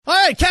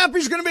right,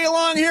 Cappy's going to be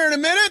along here in a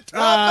minute.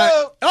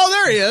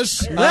 There he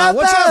is.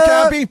 What's up,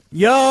 Cappy?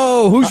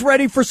 Yo, who's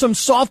ready for some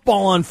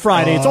softball on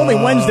Friday? It's only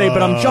Wednesday,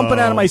 but I'm jumping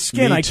out of my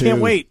skin. I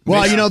can't wait.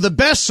 Well, the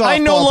best softball I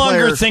no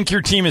longer player, think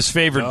your team is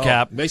favored,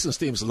 Cap. Mason's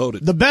team's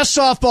loaded. the best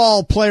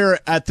softball player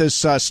at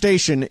this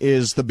station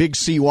is the big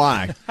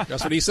CY.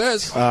 That's what he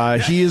says.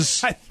 He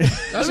is. That's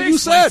Let what me you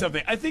explain said.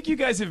 something. I think you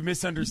guys have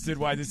misunderstood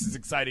why this is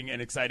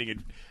an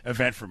exciting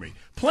event for me.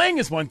 Playing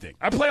is one thing.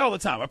 I play all the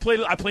time. I played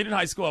in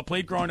high school. I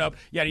played growing up.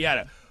 Yada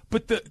yada.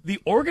 But the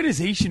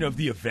organization of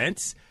the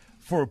events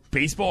for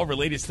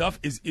baseball-related stuff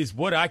is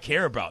what I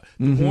care about.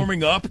 The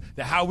warming up,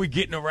 the how we're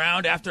getting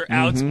around after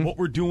outs, what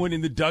we're doing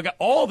in the dugout,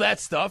 all that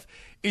stuff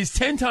is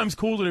 10 times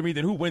cooler to me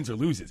than who wins or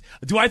loses.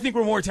 Do I think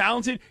we're more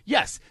talented?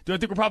 Yes. Do I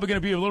think we're probably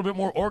going to be a little bit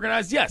more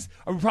organized? Yes.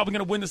 Are we probably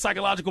going to win the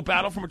psychological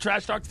battle from a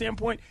trash talk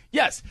standpoint?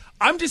 Yes.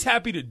 I'm just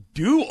happy to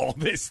do all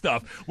this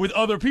stuff with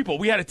other people.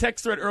 We had a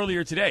text thread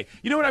earlier today.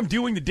 You know what I'm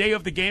doing the day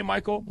of the game,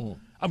 Michael?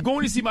 I'm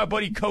going to see my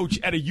buddy coach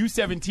at a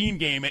U17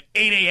 game at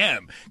 8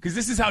 a.m. because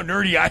this is how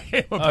nerdy I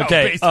am about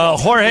baseball.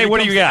 Jorge,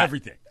 what do you got?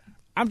 Everything.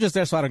 I'm just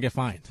there so I don't get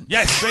fined.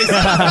 Yes, basically.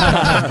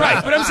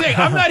 Right, but I'm saying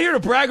I'm not here to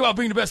brag about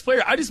being the best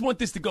player. I just want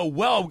this to go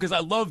well because I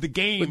love the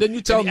game. But didn't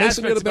you tell and the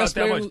Mason you're the aspects best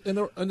about player that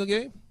much. in the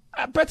game?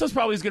 Beto's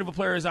probably as good of a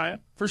player as I am,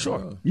 for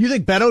sure. You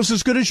think Beto's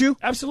as good as you?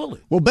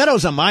 Absolutely. Well,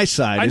 Beto's on my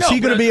side. I Is know, he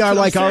going to but be that's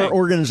what I'm our saying.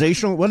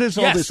 organizational? What is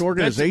all Yes, this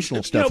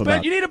organizational that's- stuff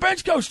about? You need a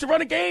bench coach to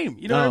run a game.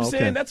 You know what I'm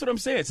saying? okay. That's what I'm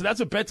saying. So that's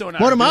what Beto and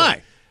I What are am doing.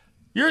 I?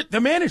 You're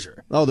the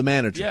manager. Oh, the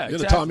manager. Yeah, You're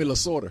the exactly. Tommy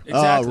Lasorda.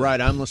 Exactly. Oh, right.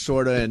 I'm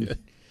Lasorda and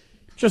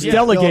Just Yeah.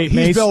 delegate, He's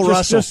Mace. Bill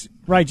Russell.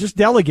 Just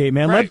delegate,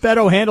 man. Right. Let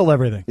Beto handle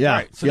everything. yeah.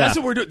 Right. So that's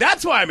what we're doing.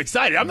 That's why I'm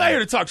excited. I'm not here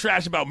to talk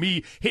trash about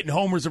me hitting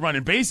homers or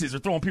running bases or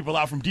throwing people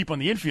out from deep on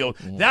the infield.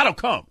 That'll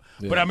come.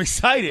 But I'm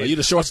excited. Are you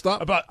the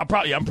shortstop?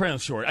 I'm playing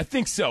short. I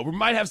think so. We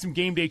might have some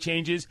game day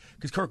changes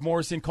because Kirk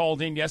Morrison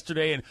called in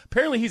yesterday, and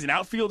apparently he's an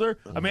outfielder,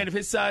 a man of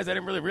his size. I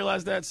didn't really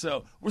realize that.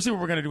 So we'll see what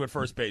we're going to do at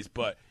first base.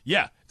 But,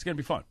 yeah, it's going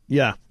to be fun.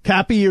 Yeah.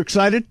 Cappy, you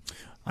excited?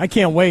 I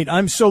can't wait.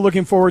 I'm so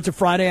looking forward to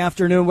Friday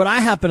afternoon. What I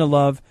happen to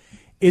love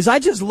is I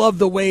just love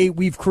the way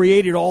we've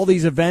created all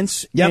these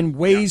events and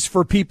ways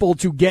for people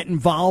to get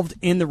involved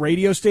in the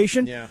radio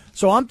station. Yeah.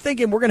 So I'm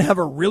thinking we're going to have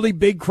a really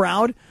big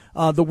crowd.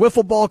 The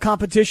wiffle ball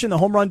competition, the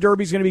home run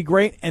derby is going to be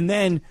great. And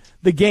then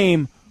the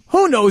game,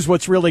 who knows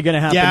what's really going to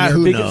happen Yeah, here.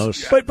 who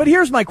knows? But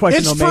here's my question,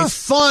 It's though, for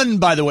Mace. fun,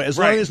 by the way. As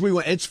long Right. as we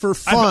went, it's for I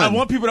fun.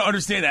 want people to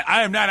understand that.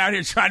 I am not out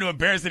here trying to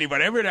embarrass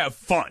anybody. I'm here to have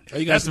fun. Are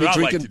you guys That's what I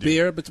be like drinking to do.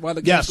 beer while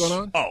the Yes. game's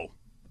going on? Oh,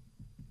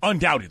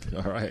 undoubtedly.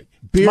 All right.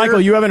 Beer,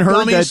 Michael, you haven't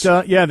heard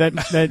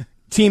gummies. that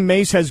Team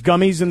Mace has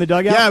gummies in the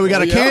dugout? Yeah, we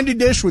got a yeah? candy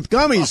dish with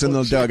gummies in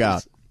the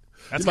dugout.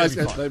 That's You going might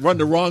to be fun. run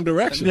the wrong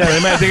direction. Yeah,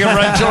 they might think I'm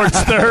run towards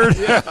third.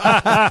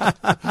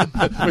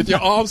 With your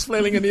arms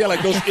flailing in the air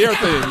like those ear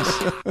things.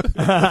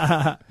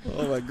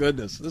 Oh, my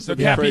goodness. This So, is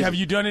Cappy, crazy. have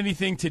you done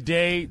anything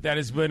today that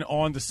has been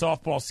on the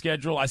softball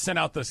schedule? I sent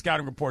out the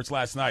scouting reports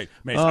last night.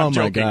 Mace, Oh, I'm my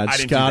joking. God, I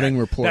didn't do scouting that.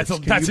 reports. That's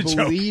Can a you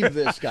joke. believe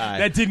this guy?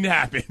 That didn't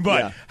happen. But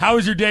Yeah. how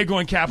is your day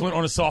going, Kaplan,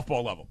 on a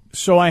softball level?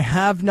 So I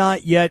have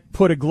not yet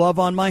put a glove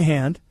on my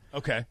hand.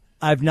 Okay.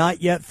 I've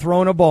not yet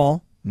thrown a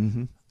ball.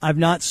 Mm-hmm. I've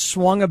not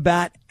swung a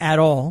bat at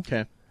all.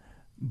 Okay.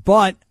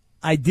 But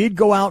I did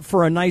go out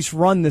for a nice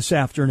run this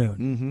afternoon.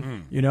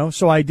 Mm-hmm. You know,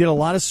 so I did a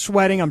lot of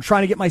sweating. I'm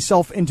trying to get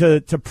myself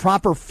into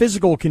proper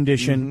physical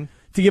condition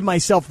to give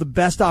myself the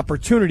best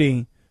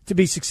opportunity to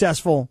be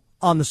successful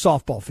on the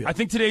softball field. I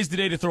think today's the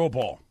day to throw a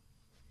ball.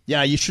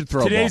 Yeah, you should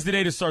throw Today's a the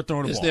day to start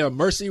throwing a Is ball. there a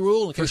mercy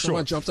rule in case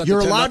someone jumps out ball. You're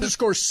to 10 allowed nothing? to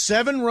score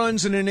 7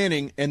 runs in an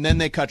inning, and then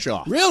they cut you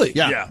off. Really?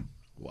 Yeah. Yeah.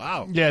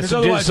 Wow. Yeah, 'Cause so,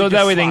 otherwise it that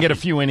gets way they can get a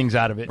sloppy. few innings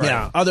out of it.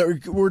 Yeah.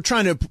 We're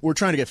trying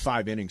to get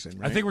 5 innings in,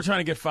 right? I think we're trying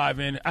to get 5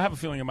 in. I have a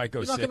feeling it might go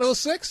You're 6. not going to go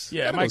 6?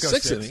 Yeah, it Gotta might go go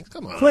 6 6. innings.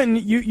 Come on. Clinton,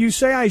 you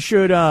say I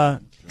should.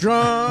 Drum.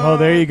 Oh,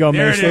 there you go,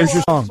 There Mace. it There's is.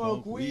 your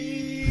song.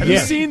 Have you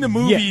seen the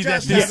movie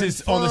that this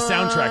is on the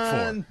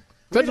soundtrack for?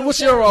 Clinton,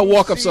 what's your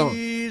walk-up song?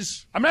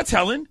 I'm not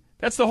telling.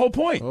 That's the whole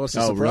point. Oh, it's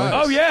a Oh, surprise.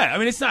 Oh yeah, I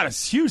mean it's not a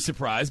huge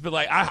surprise, but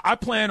like I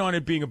plan on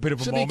it being a bit of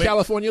a Should be moment.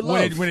 California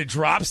Love. when it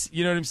drops.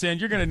 You know what I'm saying?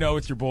 You're gonna know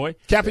it's your boy.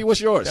 Cappy, what's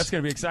yours? That's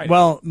gonna be exciting.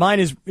 Well, mine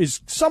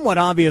is somewhat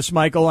obvious,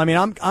 Michael. I mean,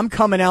 I'm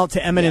coming out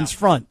to Eminence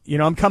Front. You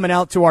know, I'm coming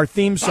out to our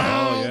theme song.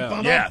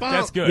 yeah,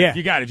 that's good. Yeah.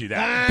 You got to do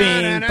that.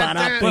 Bing,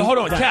 ba-da, But hold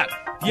on, bing, Cap.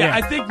 Yeah, Yeah.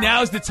 I think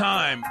now's the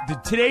time.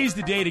 Today's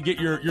the day to get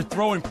your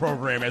throwing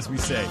program, as we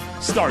say,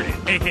 started.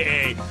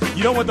 AKA,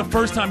 you don't want the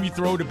first time you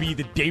throw to be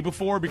the day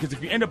before, because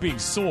if you end up being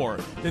sore,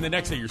 then the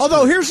next day you're Although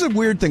screwed. here's the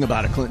weird thing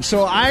about it, Clinton.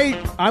 So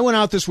I went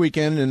out this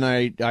weekend and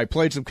I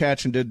played some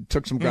catch and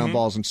took some ground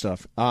balls and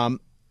stuff. How'd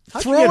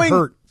you get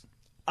hurt?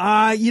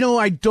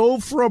 I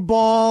dove for a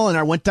ball and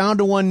I went down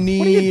to one knee.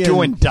 What are you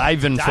doing and-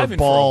 diving for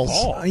balls?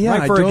 Yeah,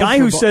 Right, I for a dove guy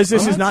who a says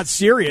this ball. is not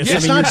serious. Yeah, I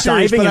it's mean, not you're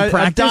serious, diving but in I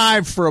practice.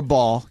 dived for a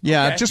ball.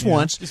 Yeah, Okay. just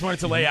once. Just wanted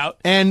to lay out.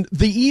 And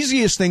the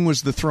easiest thing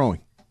was the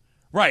throwing.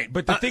 Right,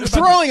 but the thing about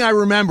Throwing, I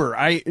remember.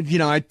 I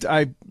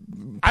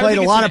played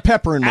a lot of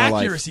pepper in my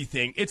life. Accuracy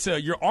thing. It's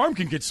your arm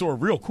can get sore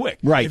real quick.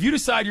 Right. If you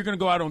decide you're going to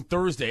go out on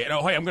Thursday and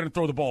hey, I'm going to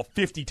throw the ball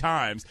 50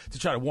 times to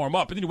try to warm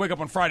up, and then you wake up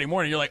on Friday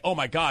morning, you're like, oh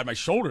my God, my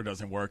shoulder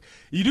doesn't work.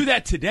 You do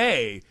that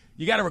today.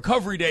 You got a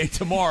recovery day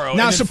tomorrow. Now, and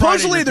then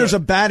supposedly Friday, there's a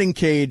batting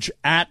cage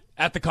at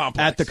the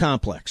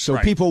complex. So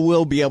people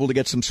will be able to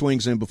get some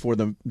swings in before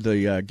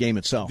the game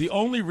itself. The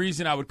only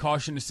reason I would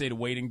caution to say to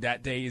waiting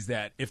that day is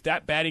that if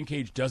that batting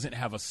cage doesn't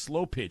have a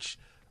slow pitch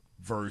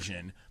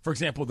version, for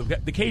example,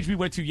 the cage we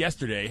went to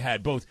yesterday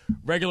had both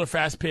regular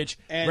fast pitch,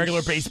 and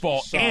regular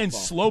baseball, softball. and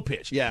slow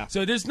pitch. Yeah.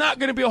 So there's not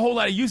going to be a whole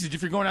lot of usage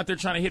if you're going out there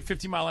trying to hit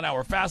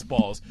 50-mile-an-hour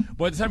fastballs.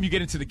 By the time you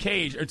get into the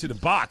cage or to the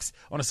box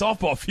on a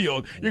softball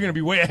field, you're going to be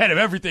way ahead of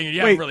everything, and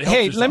you haven't really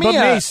helped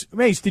yourself. But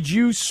Mace, did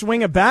you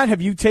swing a bat?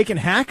 Have you taken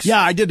hacks?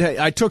 Yeah, I did.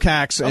 I took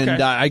hacks, and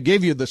Okay. I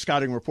gave you the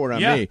scouting report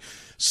on me.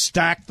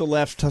 Stack the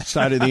left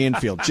side of the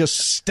infield. Just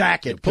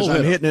stack it because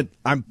I'm hitting it.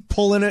 I'm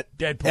pulling it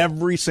Dead pull.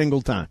 every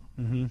single time.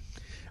 Mm-hmm.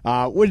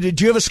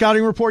 Did you have a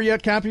scouting report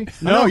yet, Cappy?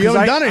 No, you 'cause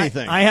haven't done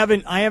anything. I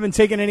haven't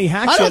taken any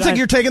hacks. I don't yet. think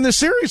you're taking this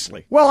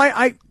seriously.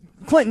 Well,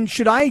 Clinton,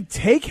 should I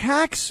take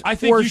hacks? I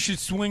think or you should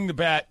swing the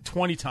bat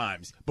 20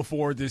 times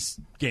before this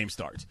game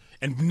starts,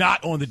 and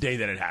not on the day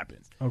that it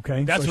happens.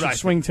 Okay, That's so what I I should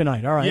swing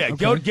tonight. All right. Yeah,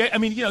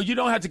 okay. you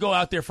don't have to go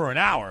out there for an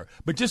hour,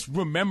 but just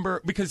remember,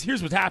 because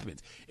here's what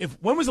happens.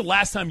 When was the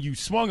last time you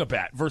swung a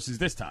bat versus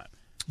this time?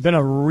 Been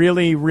a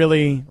really,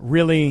 really,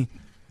 really,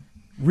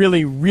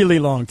 really, really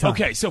long time.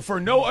 Okay, so for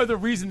no other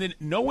reason than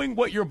knowing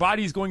what your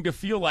body is going to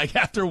feel like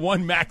after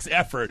one max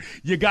effort,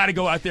 you got to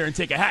go out there and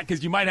take a hack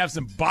because you might have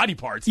some body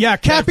parts. Yeah,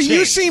 that have Cappy, you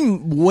changed.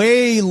 seem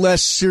way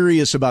less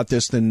serious about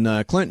this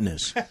than Clinton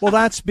is. Well,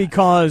 that's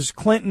because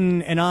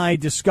Clinton and I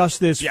discussed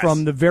this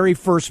from the very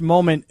first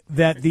moment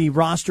that the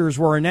rosters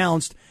were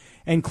announced,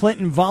 and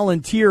Clinton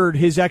volunteered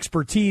his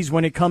expertise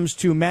when it comes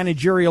to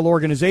managerial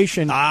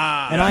organization.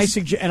 And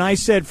I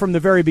said from the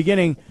very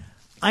beginning,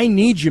 I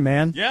need you,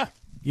 man. Yeah.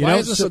 Why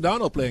isn't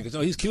Sedano playing?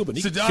 Because he's Cuban.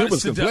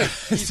 Cubans can play.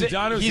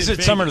 He's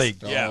at Summer League.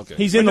 Yeah. Oh, okay.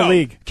 He's in the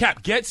league.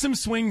 Cap, get some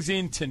swings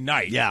in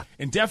tonight. Yeah.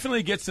 And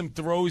definitely get some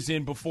throws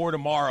in before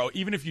tomorrow,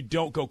 even if you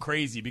don't go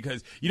crazy,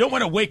 because you don't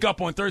want to wake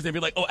up on Thursday and be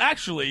like, oh,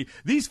 actually,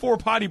 these four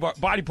body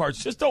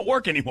parts just don't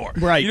work anymore.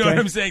 Right. You know what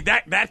I'm saying?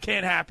 That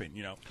can't happen,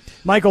 you know.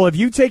 Michael, have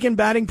you taken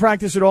batting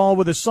practice at all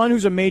with a son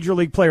who's a major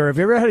league player? Have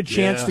you ever had a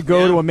chance to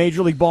go to a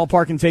major league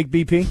ballpark and take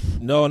BP?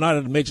 No, not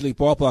at a major league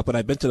ballpark, but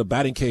I've been to the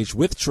batting cage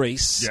with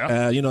Trace.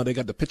 Yeah. They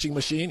got the pitching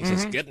machine. He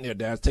says, get in there,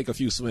 Dad. Take a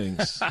few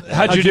swings.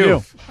 How'd you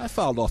do? I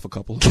fouled off a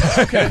couple.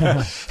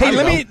 Hey,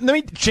 let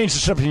me change the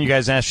subject and you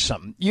guys ask you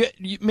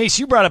something. Mace,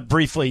 you brought up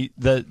briefly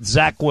the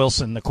Zach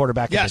Wilson, the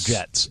quarterback of the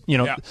Jets.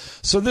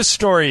 So this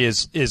story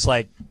is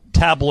like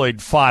tabloid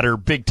fodder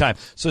big time.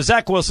 So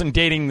Zach Wilson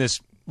dating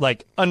this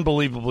like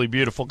unbelievably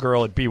beautiful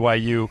girl at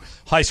BYU,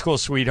 high school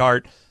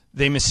sweetheart.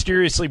 They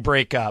mysteriously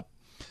break up.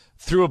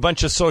 Through a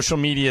bunch of social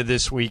media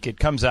this week, it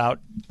comes out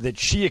that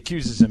she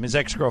accuses him, his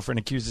ex-girlfriend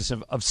accuses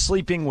him of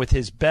sleeping with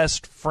his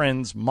best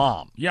friend's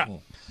mom. Yeah.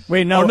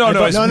 Wait, no.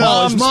 His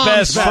mom's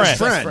best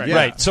friend. Yeah.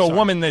 Right, so a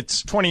woman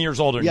that's 20 years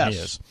older than he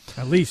is.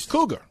 At least.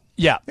 Cougar.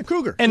 Yeah.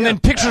 Cougar. And then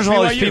pictures of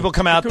all these BYU. people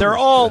come out. They're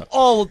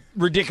all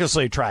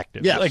ridiculously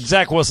attractive. Yes. Like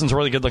Zach Wilson's a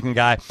really good-looking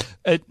guy.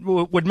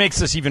 What makes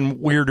this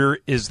even weirder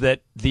is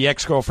that the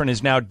ex-girlfriend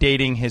is now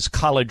dating his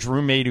college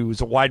roommate who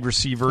was a wide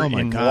receiver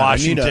in God.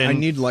 Washington. I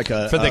need like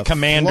a for the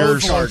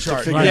Commanders. flow chart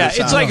to figure Yeah, this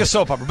it's out. like a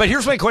soap opera. But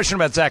here's my question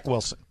about Zach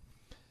Wilson.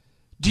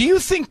 Do you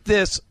think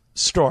this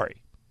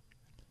story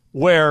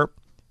where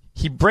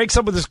he breaks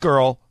up with this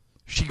girl,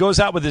 she goes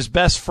out with his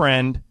best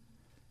friend,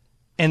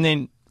 and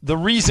then the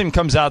reason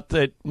comes out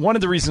that one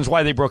of the reasons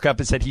why they broke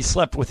up is that he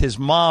slept with his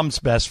mom's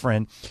best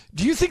friend.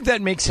 Do you think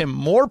that makes him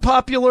more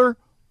popular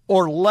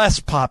or less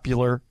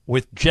popular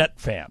with Jet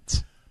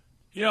fans?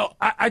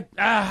 I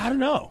don't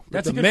know.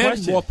 That's a the good men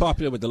question. more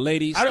popular with the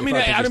ladies. I don't mean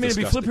to be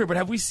disgusting. flip here, but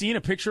have we seen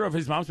a picture of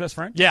his mom's best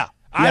friend? Yeah.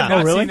 I have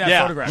not seen that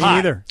Yeah. photograph. Me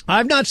either.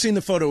 I've not seen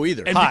the photo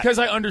either. And because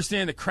I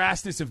understand the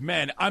crassness of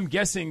men, I'm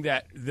guessing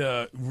that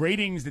the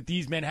ratings that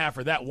these men have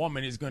for that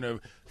woman is going to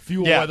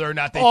fuel whether or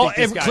not they think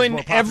this guy's Clinton, more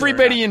popular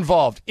everybody or not.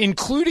 involved,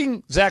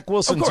 including Zach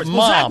Wilson's Of course. mom,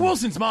 Well, Zach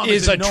Wilson's mom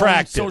is a known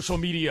attractive. social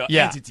media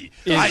Yeah. entity.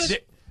 Is-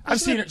 I've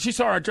seen her. She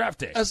saw her at draft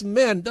day. As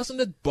men, doesn't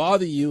it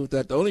bother you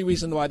that the only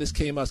reason why this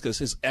came out is because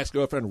his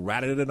ex-girlfriend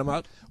ratted him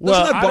out? Well,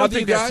 Doesn't that I bother don't you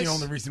think guys? that's the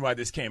only reason why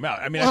this came out.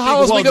 I mean, Well, I how think,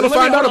 else are we gonna let me-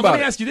 find out hold on, about Let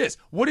me it? ask you this: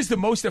 what is the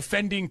most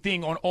offending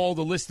thing on all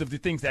the list of the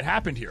things that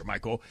happened here,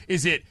 Michael?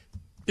 Is it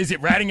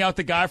ratting out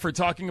the guy for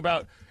talking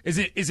about? Is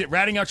it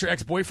ratting out your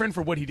ex-boyfriend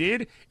for what he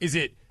did? Is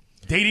it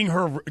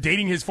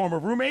dating his former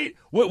roommate?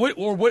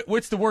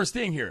 What's the worst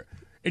thing here,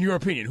 in your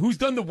opinion? Who's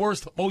done the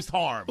most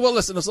harm? Well,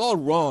 listen, it's all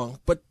wrong,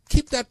 but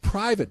keep that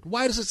private.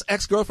 Why does his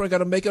ex-girlfriend got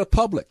to make it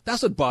public?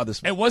 That's what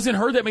bothers me. It wasn't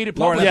her that made it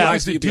Lauren, public. I It have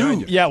was to the be behind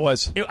dude. you. Yeah, it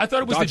was. I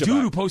thought it was Dodge the about dude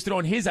it. who posted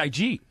on his IG.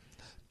 He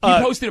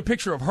posted a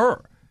picture of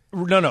her.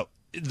 No.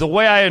 The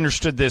way I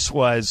understood this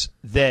was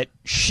that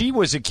she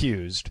was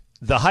accused,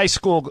 the high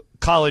school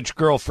college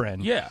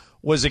girlfriend Yeah.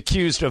 was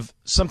accused of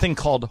something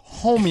called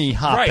homie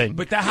hopping. Right,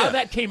 but how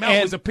that came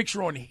out was a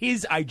picture on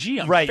his IG.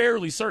 I'm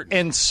fairly certain.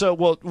 And so,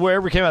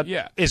 wherever it came out,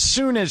 as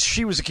soon as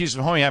she was accused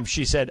of homie hopping,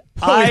 she said,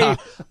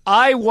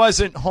 I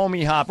wasn't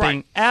homie hopping.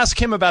 Right.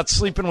 Ask him about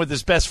sleeping with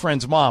his best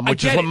friend's mom,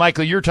 which is what,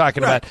 Michael, you're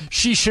talking about.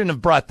 She shouldn't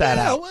have brought that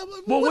out.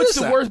 Well, what's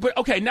the worst? But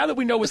okay, now that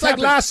we know what's happening.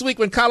 It's like last week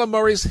when Colin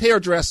Murray's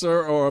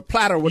hairdresser or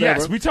Platter or whatever.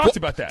 Yes, we talked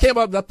about that. Came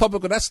up in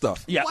public with that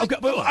stuff. Yeah, okay,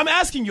 but I'm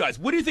asking you guys,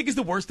 what do you think is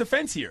the worst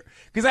offense here?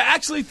 Because I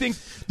actually think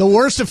the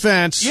worst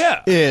offense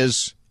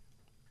is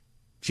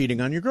cheating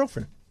on your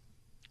girlfriend.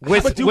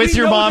 With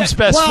your mom's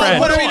best friend.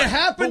 Well, it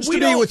happens to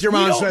be with your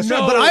mom's best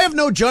friend, but I have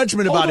no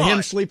judgment about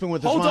him sleeping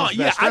with his mom's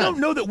best friend. I don't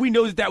know that we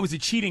know that was a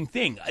cheating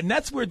thing, and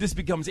that's where this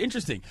becomes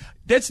interesting.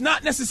 That's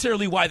not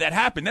necessarily why that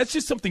happened. That's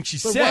just something she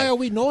said. Why are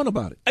we knowing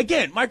about it?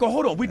 Again, Michael,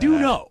 hold on. We do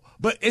know,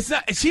 but it's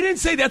not. She didn't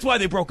say that's why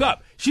they broke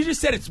up. She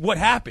just said it's what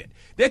happened.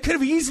 That could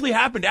have easily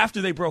happened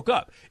after they broke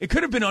up. It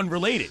could have been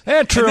unrelated.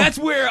 Yeah, true. And that's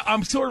where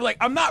I'm sort of like,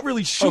 I'm not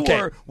really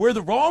sure where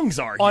the wrongs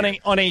are here.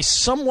 On a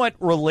somewhat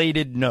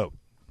related note,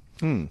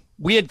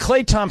 we had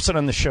Klay Thompson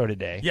on the show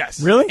today.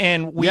 Yes. Really?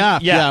 And we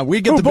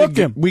we get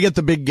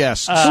the big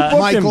guests.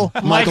 Michael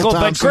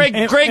but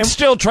Greg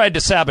still tried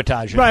to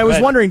sabotage it. Right, I was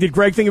wondering, did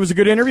Greg think it was a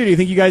good interview? Do you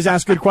think you guys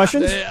asked good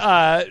questions?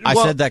 I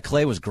said that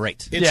Klay was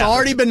great. It's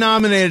already been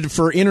nominated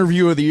for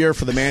Interview of the Year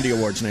for the Mandy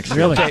Awards next year.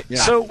 Really? Okay.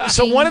 Yeah.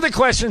 So one of the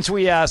questions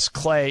we asked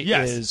Klay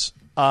is,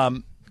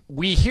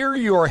 we hear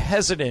you're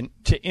hesitant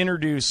to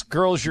introduce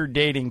girls you're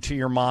dating to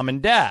your mom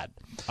and dad.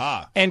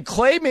 And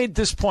Klay made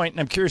this point, and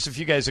I'm curious if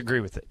you guys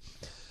agree with it.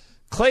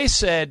 Klay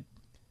said,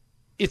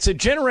 it's a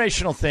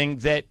generational thing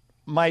that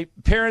my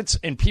parents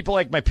and people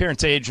like my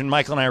parents' age, and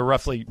Michael and I are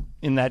roughly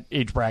in that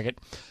age bracket,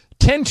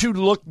 tend to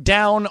look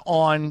down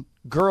on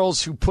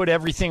girls who put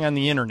everything on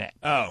the internet.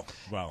 Oh,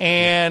 well.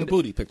 And the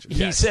booty pictures.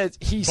 Klay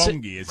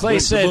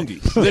said,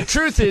 the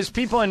truth is,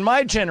 people in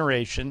my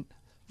generation,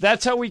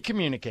 that's how we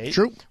communicate.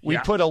 True. We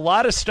put a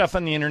lot of stuff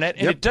on the internet,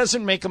 and it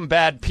doesn't make them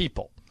bad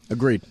people.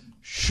 Agreed.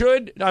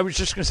 Should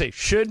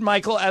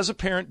Michael, as a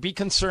parent, be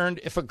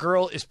concerned if a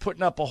girl is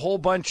putting up a whole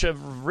bunch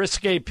of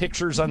risque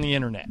pictures on the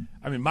internet?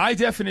 I mean, my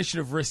definition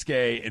of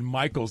risque and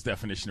Michael's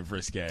definition of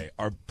risque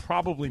are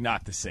probably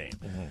not the same.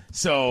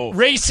 So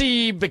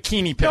racy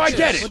bikini pictures. No, I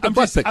get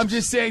it. I'm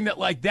just saying that,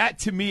 like, that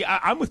to me,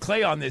 I'm with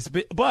Klay on this.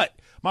 But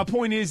my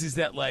point is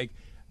that, like,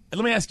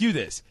 let me ask you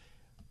this.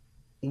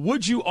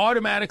 Would you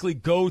automatically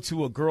go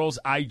to a girl's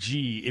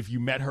IG if you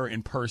met her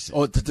in person?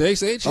 Oh,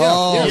 today's age?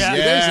 Today's age.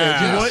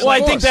 Well,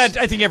 I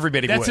think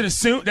everybody would.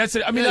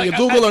 You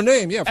Google her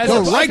name,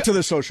 go right to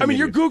the social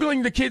media. You're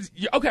Googling the kids.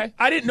 Okay.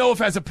 I didn't know if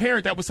as a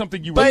parent that was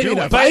something you would do.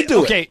 I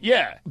do it.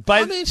 Yeah.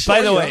 By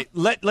the way,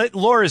 let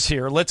Laura's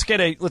here. Let's get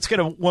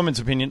a woman's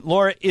opinion.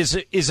 Laura, is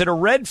it a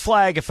red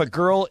flag if a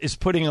girl is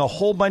putting a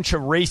whole bunch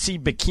of racy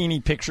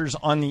bikini pictures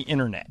on the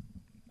internet?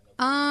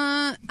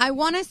 I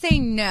want to say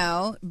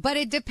no, but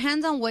it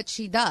depends on what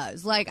she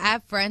does. Like, I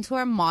have friends who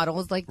are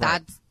models, like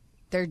that's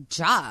their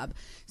job.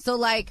 So,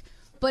 like,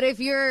 but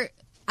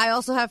I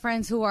also have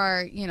friends who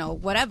are,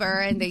 whatever,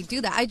 and they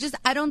do that.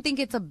 I don't think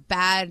it's a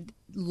bad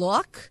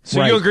look.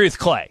 So you agree with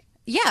Klay?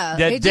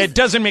 Yeah. That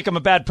doesn't make them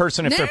a bad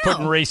person if they're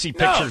putting racy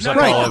pictures up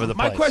all over the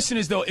place. My question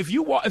is, though, if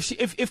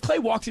Klay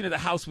walked into the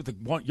house with a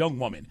young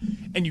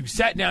woman and you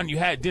sat down and you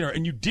had dinner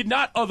and you did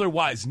not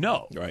otherwise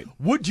know,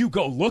 would you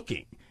go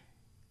looking?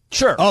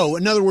 Sure. Oh,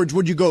 in other words,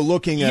 would you go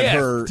looking at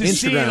her to Instagram?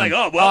 See, like,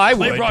 I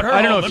would. Brought her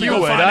I don't know home. if you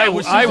would. I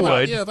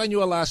would. Yeah, if I knew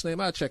her last name,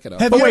 I'd check it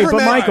out.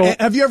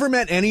 Have you ever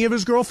met any of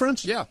his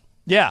girlfriends? Yeah.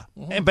 Yeah.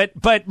 Mm-hmm.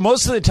 But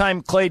most of the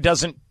time, Klay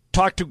doesn't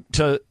talk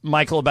to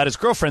Michael about his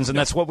girlfriends, and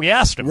that's what we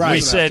asked him. Right. We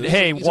said,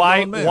 hey,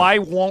 why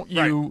won't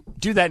you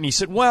do that? And he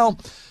said,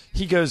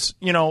 he goes,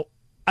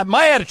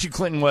 my attitude,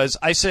 Clinton, was,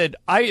 I said,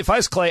 if I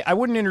was Klay, I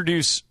wouldn't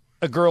introduce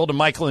a girl to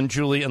Michael and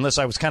Julie unless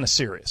I was kind of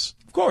serious.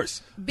 Of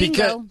course.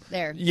 Bingo.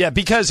 There. Yeah,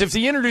 because if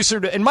the introducer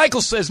and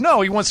Michael says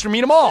no, he wants to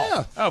meet them all.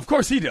 Yeah. Oh, of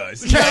course he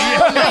does.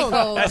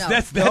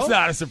 That's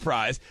not a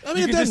surprise. I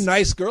mean, if they're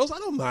nice girls, I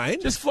don't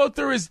mind. Just float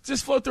through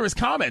his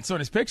comments on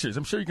his pictures.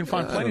 I'm sure you can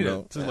find plenty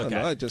to look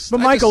at. But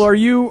Michael, are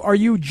you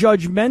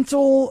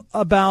judgmental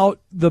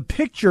about the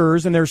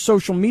pictures and their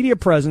social media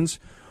presence,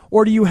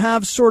 or do you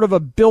have sort of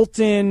a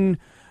built-in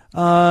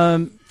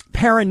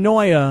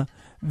paranoia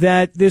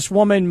that this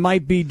woman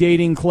might be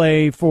dating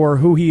Klay for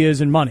who he is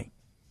and money?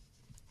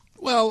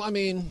 Well, I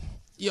mean,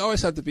 you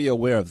always have to be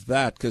aware of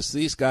that because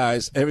these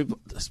guys,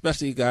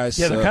 especially guys...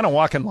 Yeah, they're kind of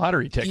walking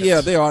lottery tickets. Yeah,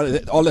 they are.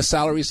 All their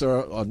salaries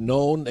are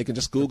known. They can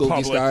just Google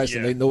these guys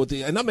and they know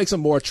and that makes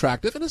them more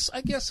attractive. And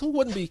I guess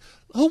what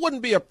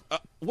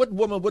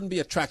woman wouldn't be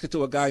attracted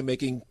to a guy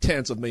making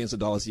tens of millions of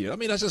dollars a year? I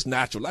mean, that's just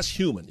natural. That's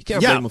human. You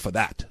can't blame them for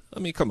that. I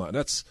mean, come on.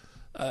 That's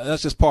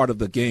just part of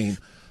the game.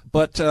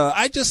 But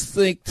I just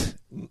think...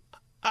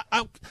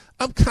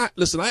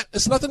 Listen,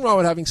 it's nothing wrong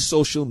with having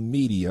social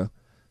media.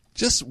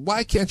 Just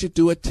why can't you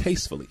do it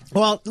tastefully?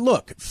 Well,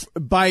 look,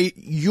 by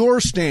your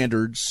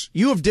standards,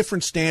 you have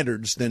different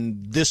standards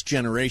than this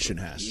generation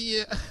has.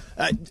 Yeah.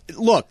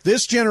 Look,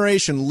 this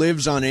generation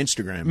lives on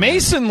Instagram. Man.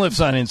 Mason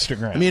lives on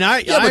Instagram. I mean,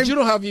 but you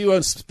don't have you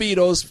on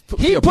Speedos.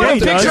 He put a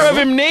picture of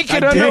him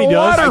naked under a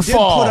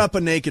waterfall. I did put up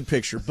a naked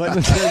picture,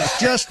 but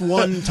just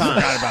one time.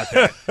 I forgot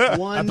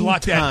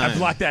about that. I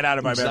blocked that out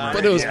of my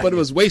memory. But it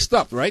was waist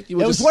up, right?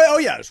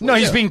 No,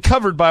 he's being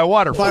covered by a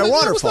waterfall. By a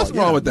waterfall. Nothing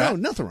wrong with that. No,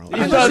 nothing wrong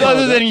with that.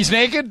 Other than he's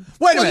naked?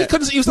 Wait a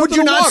minute. Would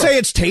you not say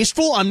it's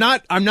tasteful? I'm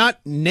not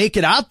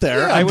naked out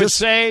there. I would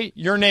say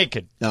you're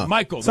naked. No.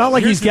 Michael, it's not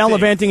like he's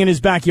gallivanting in his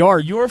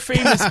backyard. Your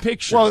famous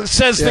picture. Well, it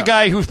says the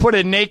guy who put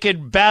a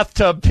naked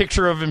bathtub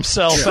picture of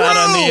himself out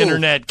on the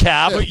internet,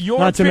 Cap. But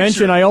not to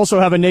mention, I also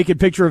have a naked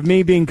picture of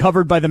me being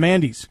covered by the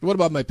Mandy's. What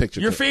about my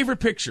picture? Your favorite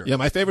picture. Yeah,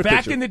 my favorite picture.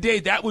 Back in the day,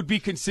 that would be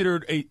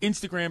considered an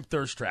Instagram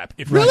thirst trap.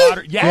 If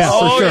really? Yes. Yeah,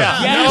 for sure.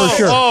 Yeah. Yes. For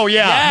sure. Oh,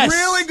 yeah. Yes.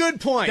 Really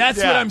good point. That's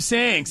what I'm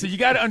saying. So you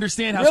got to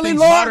understand how really, things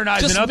Lord,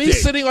 modernize just and update. me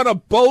sitting on a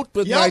boat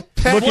with my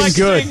pets. Looking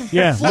good.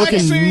 Yeah,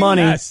 looking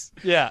money. Yes.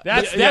 Yeah.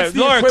 That's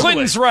Laura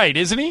Clinton's right,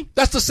 isn't he?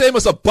 That's the same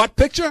as a butt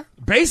picture?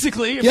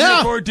 Basically, if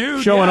you're for a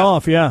dude. Showing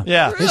off, yeah.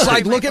 Yeah. It's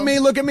like, look at me,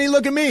 look at me,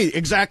 look at me.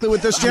 Exactly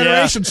what this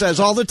generation says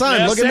all the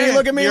time. Look at me,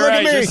 look at me, you're look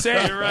right, at me. Just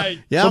say you're right.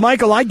 Yeah. So,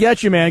 Michael, I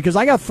get you, man, because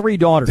I got 3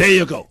 daughters. There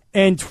you go.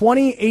 And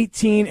 20,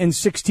 18, and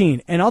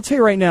 16. And I'll tell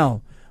you right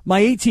now,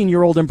 my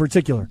 18-year-old in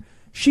particular,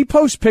 she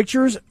posts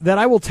pictures that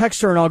I will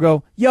text her and I'll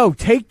go, yo,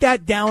 take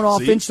that down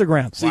off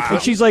Instagram. Wow.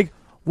 And she's like,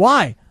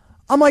 why?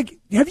 I'm like,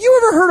 have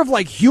you ever heard of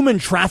like human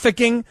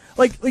trafficking?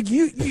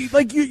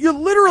 You're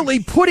literally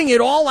putting it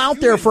all out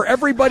there for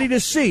everybody to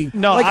see.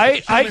 No,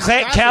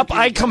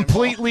 I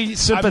completely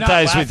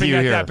sympathize with you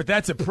here. But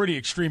that's a pretty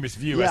extremist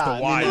view as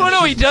to why.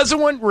 No, he doesn't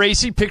want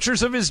racy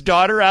pictures of his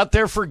daughter out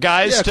there for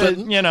guys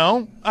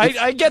to,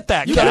 I get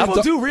that.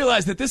 People do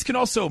realize that this can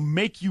also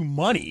make you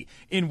money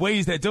in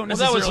ways that don't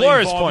necessarily that was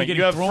Laura's involve point.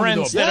 You have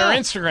friends that are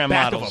Instagram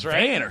models,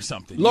 right? Van or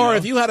something. Laura,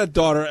 if you had a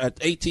daughter at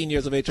 18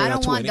 years of age or I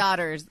don't 20, want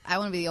daughters. I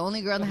want to be the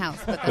only girl in the house.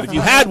 But if you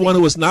had one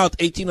who was now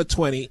 18 or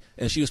 20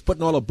 and she was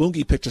putting all the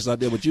boongie pictures out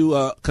there, would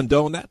you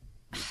condone that?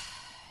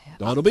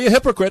 Don't be a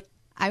hypocrite.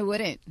 I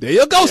wouldn't. There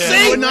you go. See?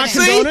 I would not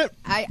condone it.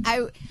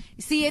 I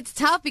see, it's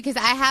tough because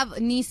I have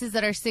nieces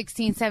that are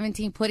 16,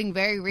 17 putting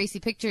very racy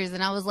pictures.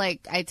 And I was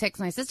like, I text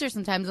my sister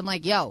sometimes. I'm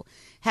like, yo,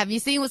 have you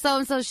seen what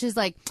so-and-so? She's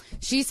like,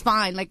 she's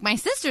fine. Like, my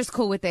sister's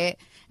cool with it.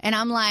 And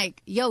I'm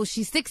like, yo,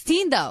 she's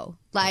 16, though.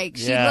 Like,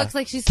 she looks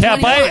like she's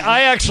 21. Cap,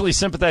 I actually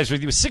sympathize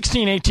with you.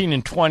 16, 18,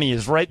 and 20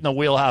 is right in the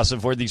wheelhouse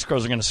of where these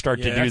girls are going to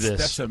start to do this.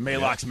 That's a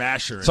Maalox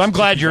masher. So I'm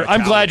glad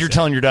you're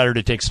telling your daughter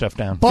to take stuff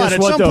down. But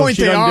at some point,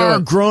 they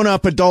are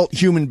grown-up adult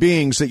human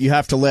beings that you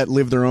have to let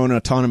live their own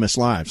autonomous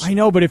lives. I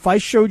know, but if I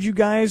showed you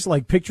guys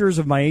like pictures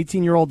of my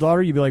 18-year-old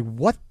daughter, you'd be like,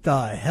 what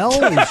the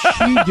hell is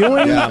she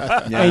doing?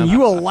 And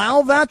you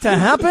allow that to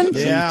happen?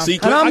 Yeah.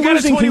 And I'm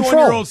losing control. I got a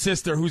 21-year-old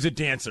sister who's a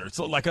dancer. It's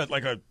like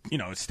a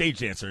stage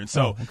dancer. And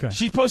so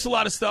she posts a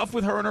lot of stuff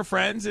with her and her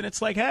friends, and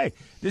it's like, hey,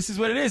 this is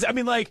what it is. I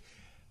mean, like,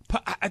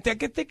 I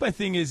think my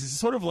thing is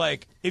sort of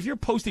like, if you're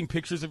posting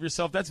pictures of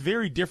yourself, that's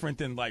very different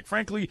than, like,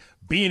 frankly,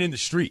 being in the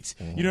streets.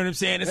 You know what I'm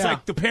saying? It's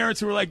like the parents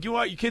who are like, you know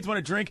what, your kids want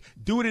to drink,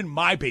 do it in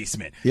my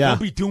basement. Yeah.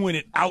 Don't be doing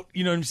it out,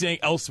 you know what I'm saying,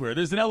 elsewhere.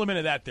 There's an element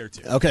of that there,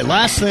 too. Okay,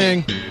 last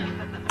thing.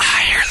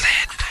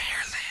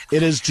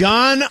 It is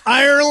John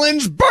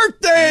Ireland's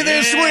birthday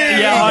this week.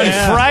 Yeah,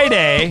 on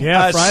Friday.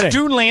 Yeah, Friday.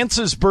 Stu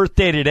Lance's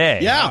birthday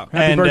today. Yeah.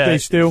 Happy birthday,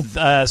 Stu.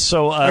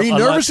 Are you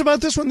nervous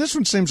about this one? This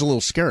one seems a little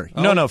scary.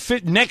 No,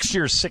 next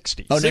year's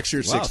 60. Oh, next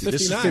year's 60.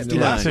 This is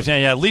 59.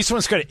 59. Yeah, Lisa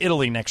wants to go to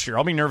Italy next year.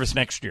 I'll be nervous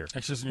next year.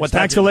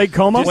 Back to Lake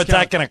Como? What's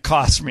that going to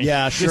cost me?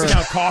 Yeah, sure.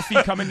 Discount coffee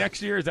coming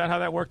next year? Is that how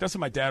that worked? That's what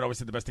my dad always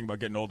said the best thing about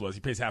getting old was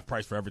he pays half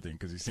price for everything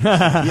because he's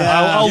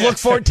I'll look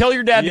forward. Tell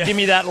your dad to give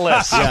me that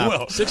list. I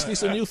will.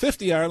 60's a new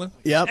 50, Ireland.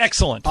 Yep.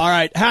 Excellent. All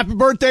right. Happy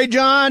birthday,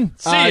 John.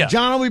 See ya.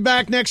 John will be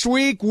back next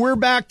week. We're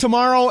back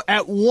tomorrow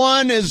at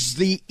 1 as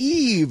the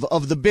eve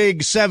of the big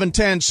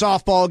 7:10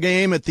 softball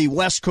game at the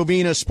West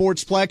Covina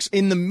Sportsplex.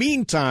 In the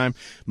meantime,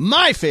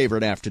 my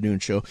favorite afternoon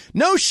show.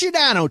 No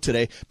Shidano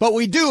today, but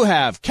we do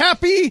have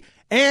Cappy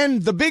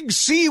and the big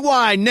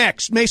CY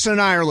next. Mason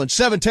and Ireland,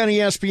 710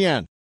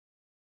 ESPN.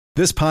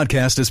 This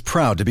podcast is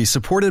proud to be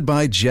supported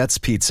by Jets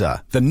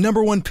Pizza, the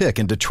 #1 pick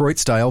in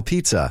Detroit-style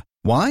pizza.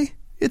 Why?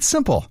 It's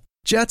simple.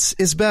 Jets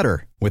is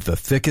better. With the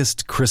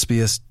thickest,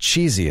 crispiest,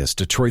 cheesiest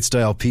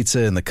Detroit-style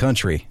pizza in the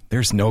country,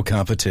 there's no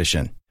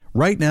competition.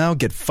 Right now,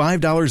 get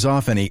 $5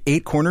 off any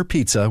 8-corner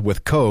pizza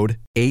with code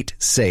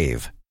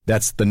 8SAVE.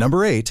 That's the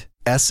number 8,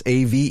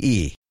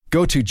 SAVE.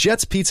 Go to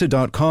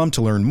jetspizza.com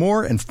to learn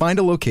more and find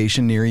a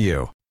location near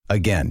you.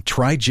 Again,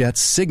 try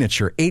Jet's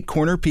signature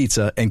 8-corner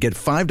pizza and get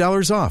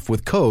 $5 off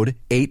with code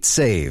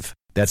 8SAVE.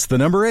 That's the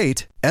number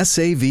 8,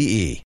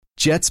 SAVE.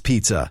 Jet's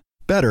Pizza.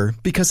 Better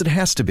because it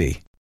has to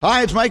be.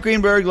 Hi, it's Mike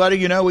Greenberg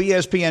letting you know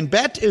ESPN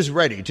Bet is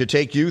ready to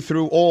take you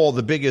through all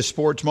the biggest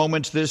sports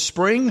moments this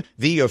spring.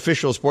 The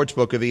official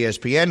sportsbook of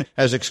ESPN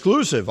has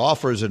exclusive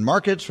offers and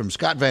markets from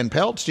Scott Van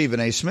Pelt, Stephen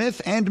A.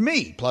 Smith, and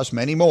me, plus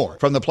many more.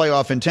 From the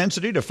playoff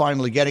intensity to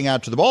finally getting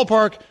out to the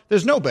ballpark,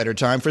 there's no better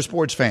time for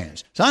sports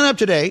fans. Sign up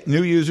today.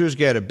 New users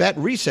get a bet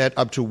reset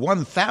up to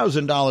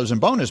 $1,000 in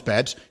bonus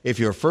bets if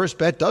your first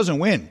bet doesn't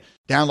win.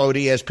 Download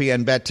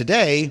ESPN Bet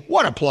today.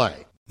 What a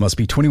play. Must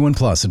be 21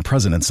 plus and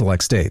present in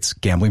select states.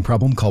 Gambling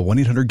problem? Call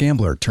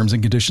 1-800-GAMBLER. Terms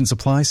and conditions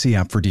apply. See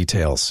app for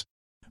details.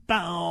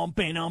 Bum,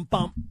 bam,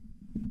 bum.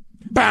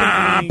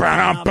 Bum,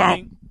 ba-dum,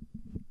 bum.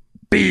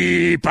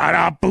 Beep,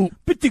 ba-da, boop.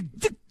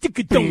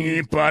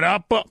 Beep, ba-da,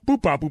 boop,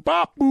 boop, ba, boop,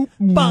 ba, boop.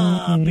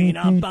 Bum,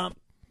 bam, bum.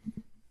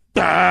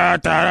 Da,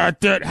 da,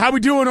 da, da. How we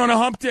doing on a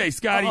hump day,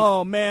 Scotty?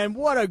 Oh, man,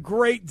 what a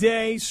great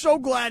day. So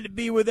glad to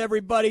be with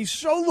everybody.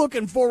 So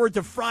looking forward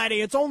to Friday.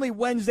 It's only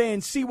Wednesday,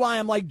 and see why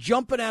I'm like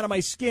jumping out of my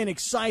skin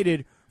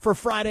excited for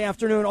Friday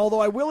afternoon.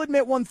 Although I will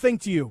admit one thing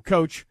to you,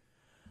 Coach.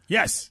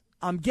 Yes.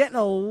 I'm getting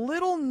a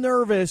little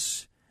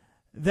nervous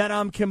that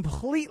I'm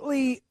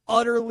completely,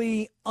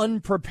 utterly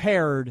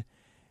unprepared,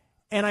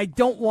 and I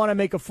don't want to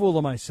make a fool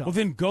of myself. Well,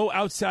 then go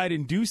outside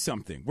and do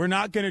something. We're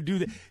not going to do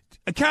that.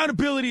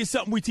 Accountability is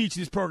something we teach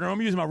in this program.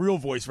 I'm using my real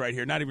voice right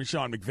here, not even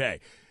Sean McVay.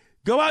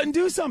 Go out and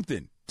do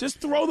something.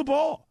 Just throw the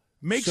ball.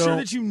 Make sure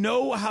that you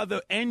know how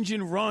the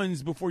engine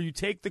runs before you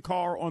take the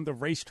car on the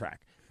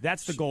racetrack.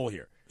 That's the goal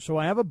here. So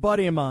I have a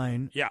buddy of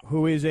mine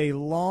who is a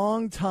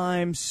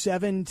longtime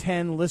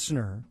 710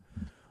 listener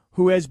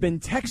who has been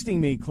texting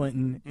me,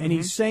 Clinton, and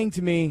he's saying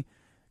to me,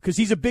 because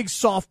he's a big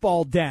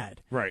softball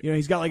dad. Right. You know,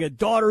 he's got like a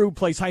daughter who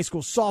plays high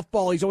school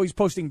softball. He's always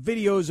posting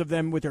videos of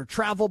them with their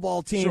travel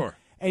ball team. Sure.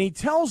 And he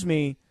tells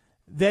me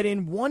that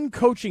in one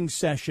coaching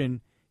session,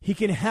 he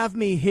can have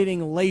me hitting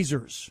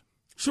lasers.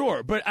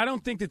 Sure, but I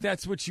don't think that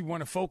that's what you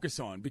want to focus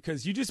on,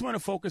 because you just want to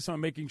focus on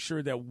making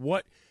sure that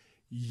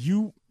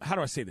how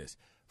do I say this?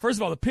 First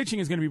of all, the pitching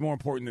is going to be more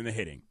important than the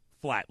hitting,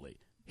 flatly.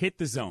 Hit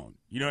the zone.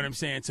 You know what I'm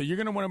saying? So you're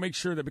going to want to make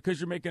sure that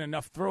because you're making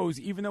enough throws,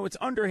 even though it's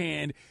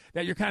underhand,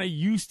 that you're kind of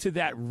used to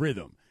that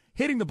rhythm.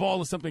 Hitting the ball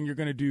is something you're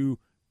going to do.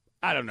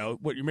 I don't know,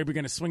 you're maybe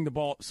going to swing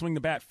the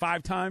bat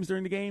 5 times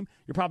during the game.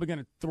 You're probably going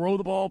to throw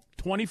the ball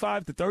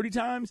 25 to 30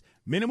 times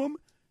minimum.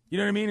 You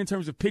know what I mean, in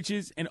terms of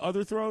pitches and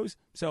other throws.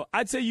 So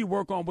I'd say you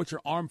work on what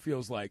your arm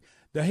feels like.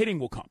 The hitting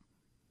will come.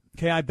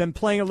 Okay, I've been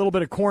playing a little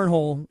bit of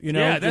cornhole. You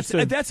know, yeah,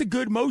 that's a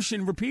good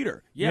motion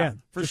repeater. Yeah,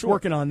 for just sure.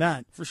 Working on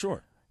that for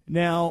sure.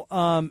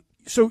 Now,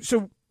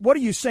 so what are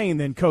you saying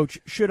then, Coach?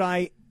 Should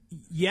I?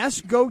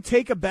 Yes, go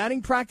take a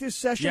batting practice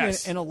session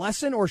and a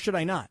lesson, or should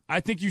I not? I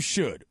think you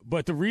should.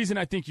 But the reason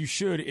I think you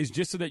should is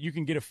just so that you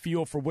can get a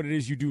feel for what it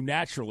is you do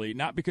naturally,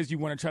 not because you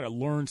want to try to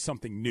learn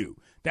something new.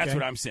 That's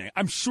what I'm saying.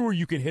 I'm sure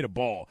you can hit a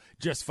ball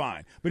just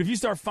fine. But if you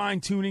start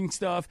fine-tuning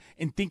stuff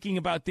and thinking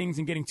about things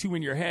and getting too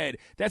in your head,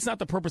 that's not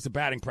the purpose of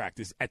batting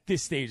practice at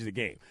this stage of the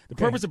game. The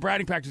purpose of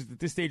batting practice at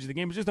this stage of the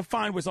game is just to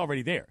find what's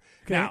already there.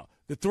 Okay. Now,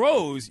 the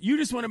throws, you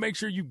just want to make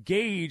sure you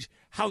gauge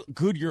how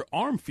good your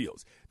arm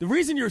feels. The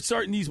reason you're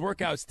starting these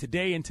workouts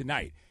today and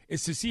tonight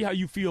is to see how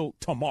you feel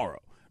tomorrow,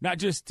 not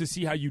just to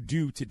see how you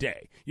do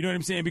today. You know what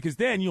I'm saying? Because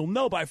then you'll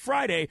know by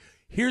Friday,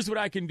 here's what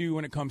I can do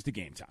when it comes to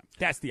game time.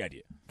 That's the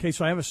idea. Okay,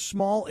 so I have a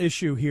small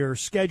issue here,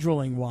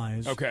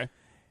 scheduling-wise. Okay.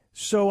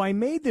 So I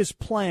made this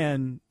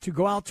plan to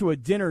go out to a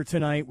dinner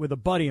tonight with a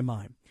buddy of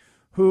mine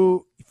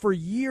who, for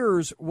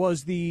years,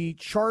 was the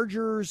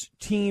Chargers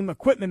team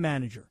equipment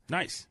manager.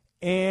 Nice.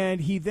 And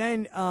he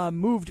then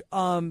moved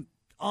on,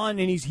 and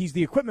he's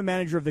the equipment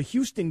manager of the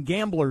Houston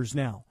Gamblers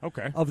now.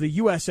 Okay. Of the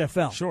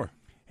USFL. Sure.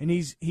 And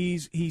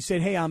he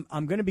said, hey, I'm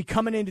going to be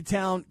coming into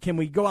town. Can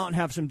we go out and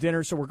have some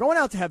dinner? So we're going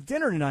out to have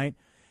dinner tonight.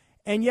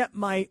 And yet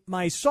my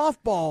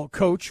softball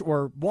coach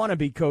or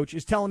wannabe coach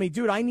is telling me,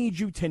 dude, I need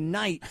you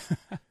tonight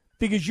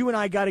because you and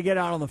I got to get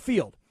out on the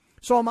field.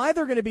 So I'm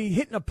either going to be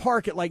hitting a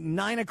park at like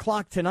 9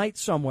 o'clock tonight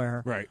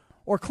somewhere. Right.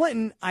 Or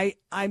Clinton,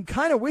 I'm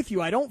kind of with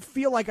you. I don't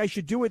feel like I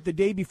should do it the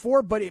day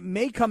before, but it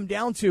may come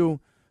down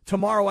to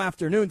tomorrow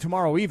afternoon,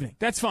 tomorrow evening.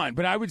 That's fine,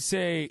 but I would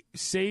say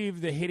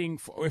save the hitting.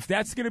 If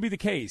that's going to be the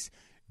case,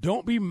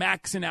 don't be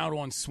maxing out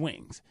on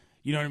swings.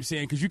 You know what I'm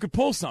saying? Because you could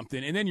pull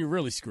something, and then you're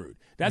really screwed.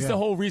 That's the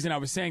whole reason I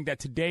was saying that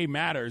today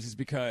matters, is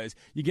because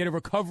you get a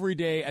recovery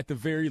day at the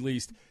very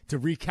least to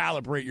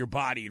recalibrate your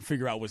body and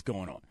figure out what's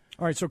going on.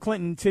 All right, so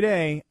Clinton,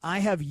 today I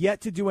have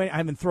yet to do I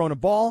haven't thrown a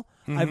ball.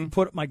 I haven't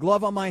put my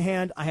glove on my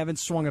hand. I haven't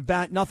swung a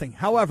bat, nothing.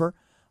 However,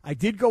 I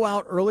did go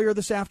out earlier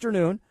this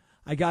afternoon.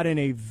 I got in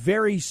a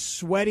very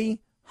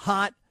sweaty,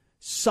 hot,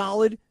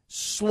 solid,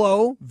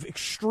 slow,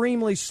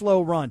 extremely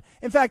slow run.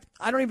 In fact,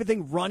 I don't even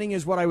think running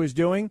is what I was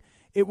doing.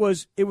 It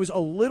was a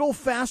little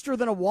faster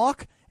than a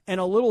walk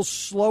and a little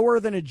slower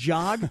than a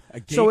jog.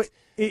 So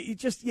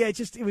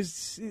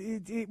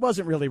it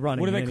wasn't really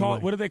running. What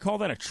do they call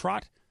that? A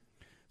trot?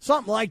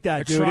 Something like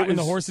that, dude. Trot in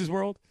the horse's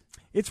world?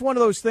 it's one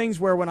of those things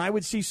where when I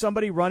would see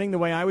somebody running the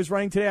way I was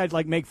running today, I'd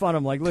like make fun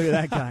of them. Like, look at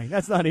that guy.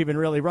 That's not even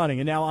really running.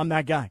 And now I'm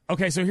that guy.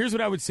 Okay, so here's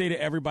what I would say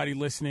to everybody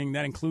listening.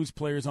 That includes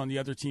players on the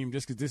other team,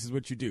 just because this is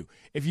what you do.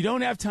 If you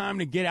don't have time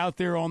to get out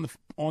there on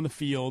the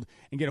field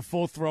and get a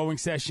full throwing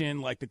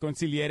session like the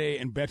Consigliere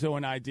and Beto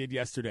and I did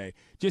yesterday,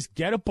 just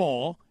get a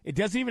ball. It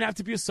doesn't even have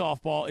to be a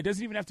softball. It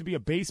doesn't even have to be a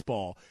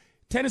baseball.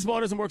 Tennis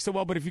ball doesn't work so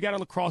well, but if you got a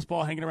lacrosse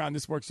ball hanging around,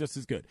 this works just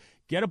as good.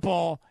 Get a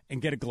ball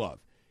and get a glove.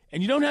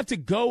 And you don't have to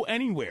go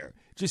anywhere.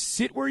 Just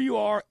sit where you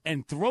are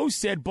and throw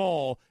said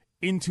ball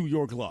into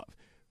your glove.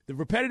 The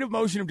repetitive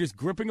motion of just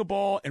gripping a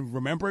ball and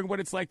remembering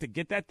what it's like to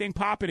get that thing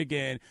popping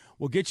again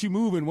will get you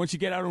moving once you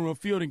get out on the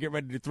field and get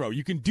ready to throw.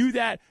 You can do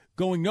that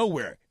going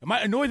nowhere. It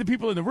might annoy the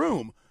people in the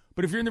room,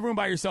 but if you're in the room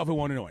by yourself, it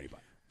won't annoy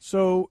anybody.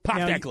 So pop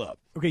now, that glove.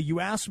 Okay, you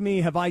asked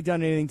me, have I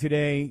done anything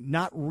today?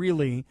 Not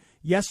really.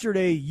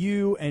 Yesterday,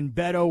 you and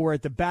Beto were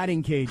at the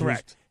batting cages.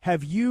 Correct.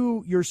 Have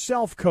you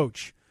yourself,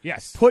 Coach,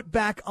 yes, put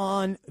back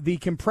on the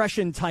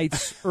compression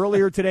tights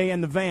earlier today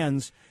and the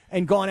Vans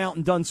and gone out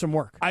and done some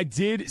work? I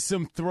did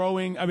some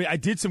throwing. I mean, I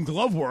did some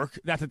glove work.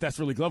 Not that that's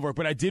really glove work,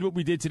 but I did what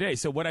we did today.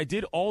 So what I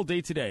did all day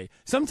today,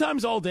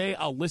 sometimes all day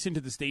I'll listen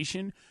to the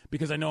station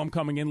because I know I'm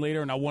coming in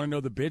later and I want to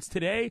know the bits.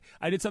 Today,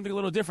 I did something a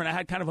little different. I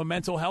had kind of a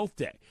mental health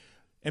day.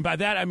 And by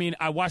that, I mean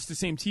I watched the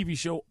same TV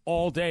show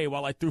all day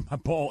while I threw my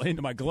ball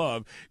into my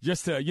glove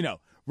just to,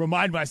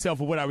 remind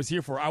myself of what I was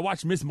here for. I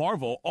watched Ms.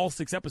 Marvel, all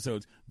 6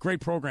 episodes. Great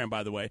program,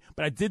 by the way.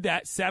 But I did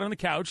that, sat on the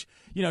couch,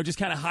 just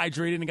kind of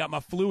hydrated and got my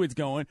fluids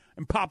going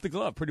and popped the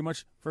glove pretty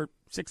much for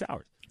 6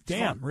 hours.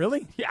 Damn,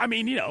 really? Yeah, I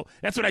mean,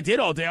 that's what I did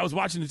all day. I was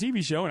watching the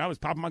TV show, and I was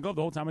popping my glove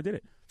the whole time I did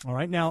it. All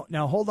right. Now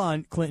hold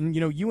on, Clinton.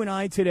 You and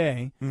I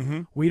today,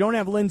 we don't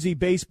have Lindsay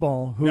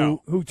Baseball,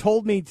 who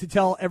told me to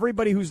tell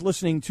everybody who's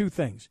listening 2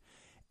 things.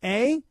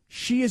 A,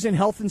 she is in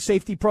health and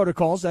safety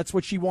protocols. That's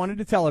what she wanted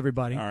to tell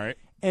everybody. All right.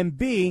 And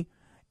B,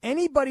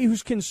 anybody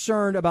who's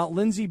concerned about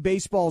Lindsay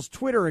Baseball's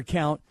Twitter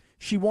account,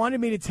 she wanted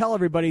me to tell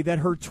everybody that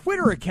her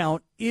Twitter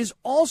account is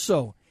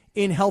also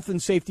in health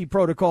and safety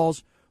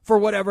protocols for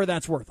whatever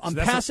that's worth. I'm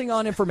passing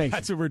on information.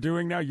 That's what we're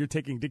doing now? You're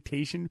taking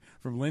dictation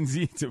from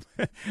Lindsay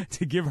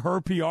to give her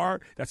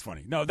PR? That's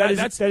funny. No, that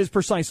is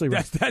precisely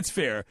right. That's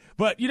fair.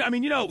 But,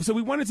 so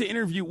we wanted to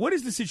interview. What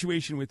is the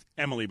situation with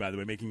Emily, by the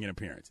way, making an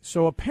appearance?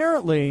 So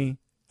apparently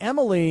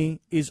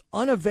Emily is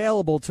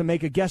unavailable to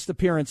make a guest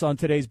appearance on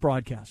today's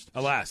broadcast.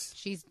 Alas.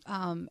 She's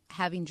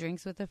having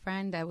drinks with a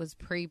friend that was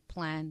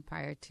pre-planned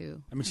prior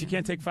to. I mean, she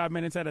can't take 5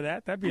 minutes out of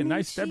that? That'd be a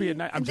nice.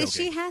 I'm joking.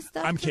 She has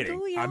stuff I'm to kidding.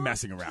 do, I'm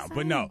messing around.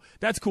 But no,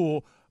 that's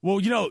cool. Well,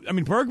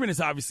 Bergman is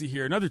obviously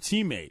here, another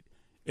teammate.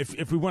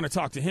 If we want to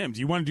talk to him, do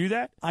you want to do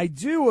that? I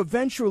do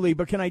eventually,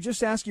 but can I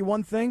just ask you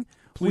one thing?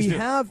 Please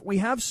we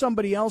have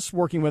somebody else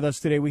working with us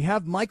today. We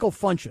have Michael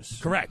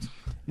Funchess. Correct.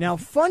 Now,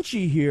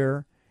 Funchy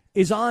here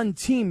is on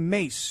Team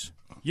Mace.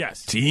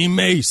 Yes. Team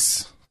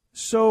Mace.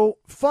 So,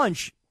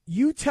 Funch,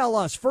 you tell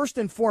us, first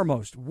and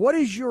foremost, what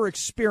is your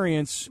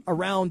experience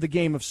around the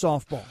game of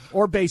softball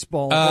or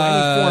baseball or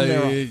any form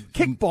thereof?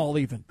 Kickball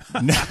even.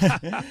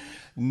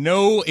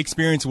 No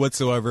experience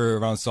whatsoever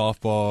around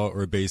softball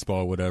or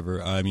baseball,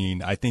 whatever. I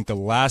mean, I think the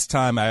last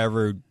time I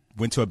ever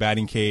went to a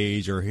batting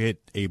cage or hit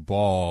a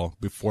ball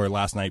before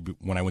last night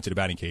when I went to the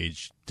batting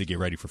cage to get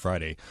ready for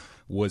Friday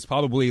was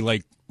probably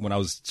like when I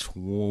was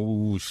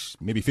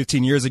maybe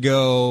 15 years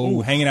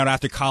ago, hanging out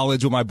after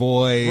college with my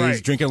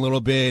boys, drinking a little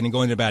bit, and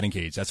going to the batting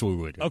cage. That's what we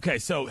would do. Okay,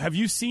 so have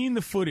you seen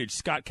the footage,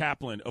 Scott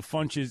Kaplan, of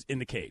Funches in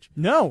the cage?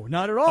 No,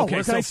 not at all. Okay,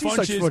 where can I see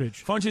such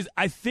footage? Funches,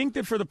 I think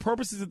that for the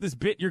purposes of this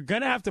bit, you're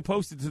going to have to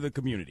post it to the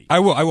community. I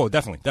will,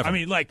 definitely. I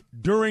mean, like,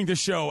 during the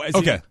show, as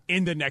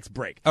in the next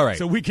break. All right.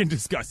 So we can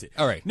discuss it.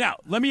 All right. Now,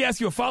 let me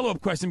ask you a follow-up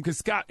question, because,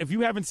 Scott, if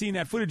you haven't seen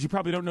that footage, you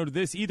probably don't know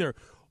this either.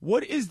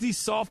 What is the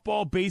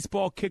softball,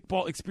 baseball,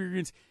 kickball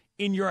experience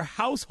in your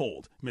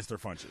household, Mr.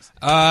 Funches?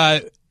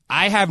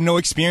 I have no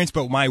experience,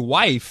 but my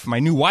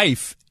new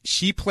wife,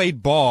 she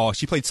played ball.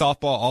 She played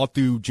softball all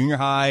through junior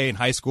high and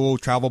high school,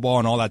 travel ball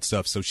and all that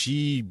stuff. So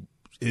she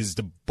is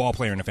the ball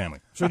player in the family.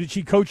 So did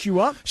she coach you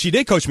up? She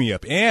did coach me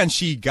up, and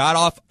she got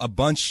off a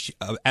bunch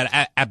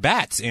at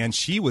bats, and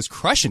she was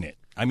crushing it.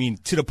 I mean,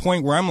 to the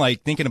point where I'm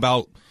like thinking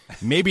about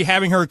maybe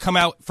having her come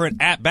out for an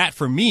at bat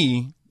for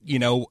me,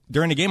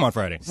 during the game on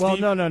Friday. Well,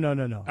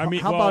 no. I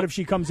mean, how about if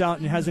she comes out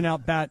and has an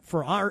out bat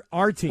for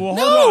our team? Well,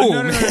 hold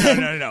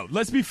on. No.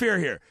 Let's be fair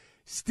here.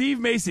 Steve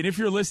Mason, if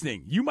you're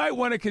listening, you might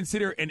want to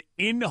consider an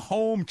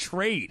in-home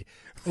trade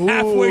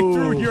halfway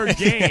through your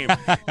game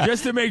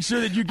just to make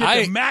sure that you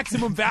get the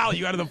maximum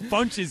value out of the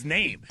Funches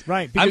name.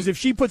 Right, because if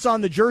she puts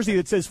on the jersey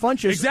that says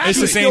Funches, exactly. It's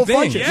the same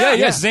thing. Yeah,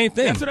 it's the same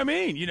thing. That's what I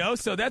mean,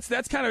 So that's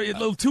kind of a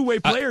little two-way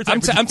player.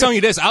 I'm telling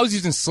you this. I was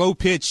using slow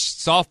pitch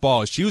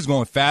softball. She was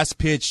going fast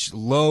pitch,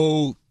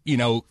 low,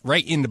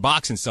 right in the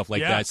box and stuff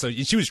like that. So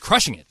she was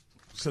crushing it.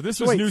 So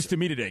this was news to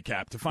me today,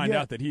 Cap, to find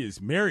out that he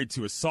is married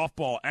to a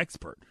softball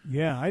expert.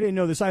 Yeah, I didn't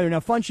know this either. Now,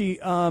 Funchy,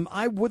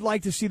 I would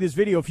like to see this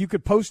video. If you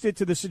could post it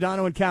to the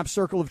Sedano and Cap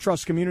Circle of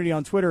Trust community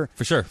on Twitter.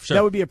 For sure.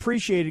 That would be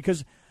appreciated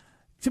because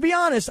To be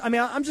honest, I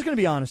mean, I'm just going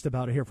to be honest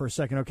about it here for a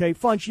second, okay?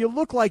 Funch, you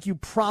look like you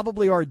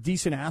probably are a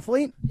decent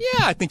athlete.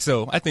 Yeah, I think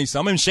so.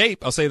 I'm in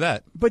shape. I'll say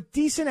that. But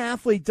decent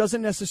athlete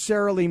doesn't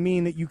necessarily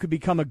mean that you could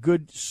become a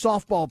good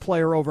softball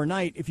player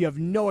overnight if you have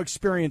no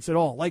experience at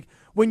all. Like,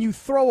 when you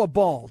throw a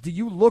ball, do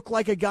you look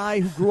like a guy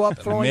who grew up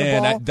throwing a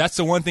ball? Man, that's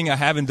the one thing I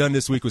haven't done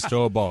this week was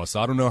throw a ball.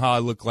 So I don't know how I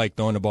look like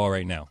throwing a ball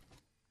right now.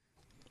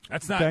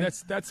 That's not. Okay.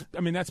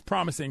 That's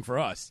promising for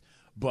us.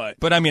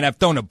 But I mean, I've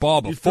thrown a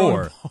ball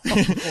before.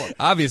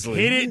 Obviously.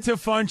 Hit it to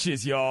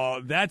Funches,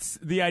 y'all. That's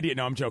the idea.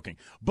 No, I'm joking.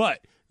 But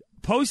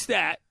post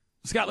that.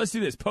 Scott, let's do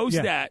this.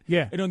 Post that.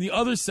 Yeah. And on the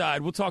other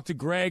side, we'll talk to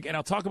Greg, and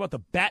I'll talk about the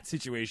bat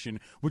situation,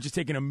 which is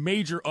taking a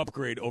major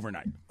upgrade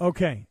overnight.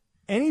 Okay.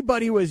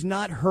 Anybody who has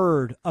not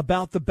heard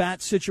about the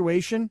bat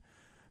situation,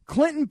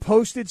 Clinton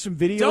posted some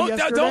video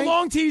yesterday. Don't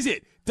long tease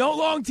it. Don't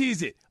long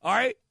tease it. All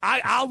right?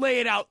 I'll lay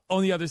it out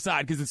on the other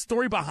side because the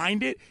story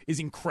behind it is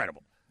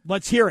incredible.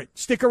 Let's hear it.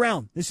 Stick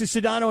around. This is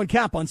Sedano and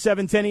Cap on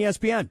 710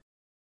 ESPN.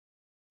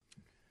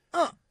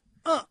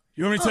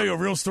 You want me to tell you a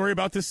real story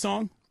about this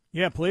song?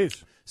 Yeah,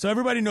 please. So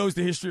everybody knows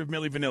the history of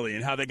Milli Vanilli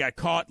and how they got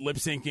caught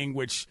lip-syncing,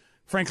 which,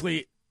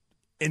 frankly,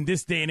 in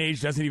this day and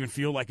age doesn't even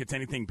feel like it's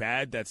anything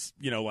bad. That's,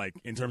 like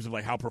in terms of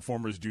like how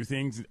performers do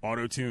things,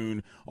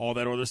 auto-tune, all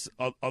that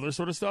other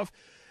sort of stuff.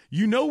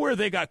 You know where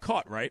they got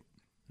caught, right?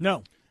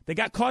 No. They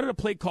got caught at a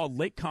place called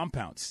Lake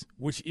Compounce,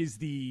 which is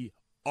the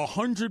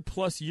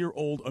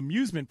 100-plus-year-old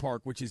amusement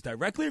park, which is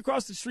directly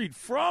across the street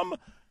from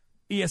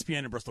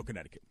ESPN in Bristol,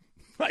 Connecticut.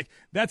 Like,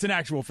 that's an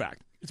actual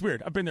fact. It's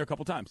weird. I've been there a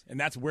couple times, and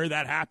that's where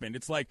that happened.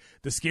 It's like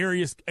the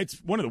scariest – it's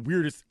one of the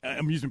weirdest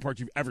amusement parks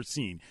you've ever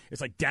seen.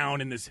 It's like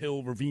down in this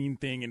hill ravine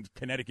thing in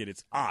Connecticut.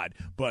 It's odd,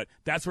 but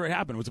that's where it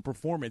happened. It was a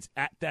performance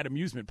at that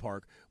amusement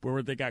park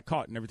where they got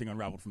caught, and everything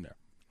unraveled from there.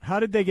 How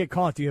did they get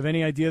caught? Do you have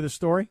any idea of the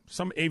story?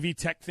 Some AV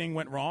tech thing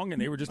went wrong,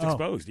 and they were just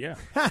exposed, yeah.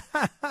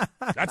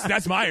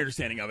 That's my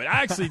understanding of it.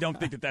 I actually don't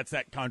think that's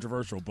that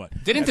controversial. But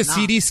didn't the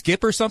CD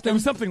skip or something? It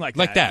was something like that.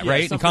 Like that,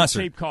 right? In concert.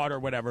 Tape caught or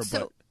whatever.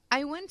 So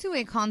I went to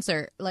a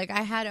concert. Like,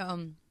 I had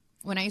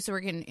when I used to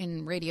work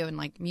in radio and,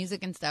 like,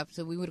 music and stuff,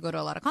 so we would go to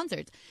a lot of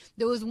concerts.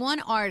 There was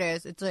one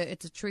artist. It's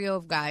a trio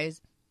of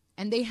guys,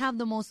 and they have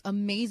the most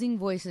amazing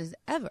voices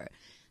ever.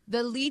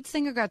 The lead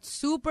singer got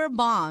super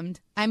bombed.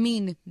 I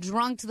mean,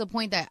 drunk to the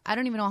point that I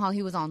don't even know how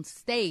he was on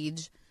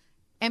stage.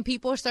 And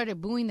people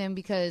started booing them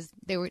because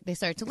they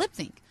started to lip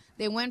sync.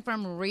 They went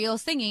from real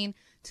singing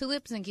to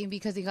lip syncing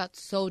because he got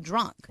so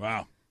drunk.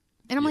 Wow.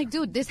 And I'm like,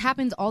 dude, this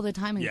happens all the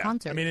time in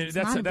concerts. I mean,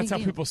 that's how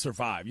people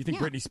survive. You think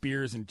Britney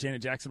Spears and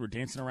Janet Jackson were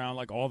dancing around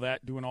like all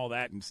that, doing all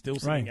that, and still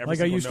singing every Like,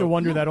 single I used note? to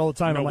wonder that all the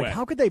time. No I'm like, way.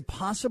 how could they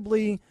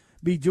possibly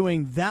be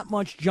doing that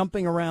much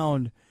jumping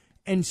around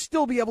and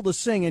still be able to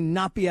sing and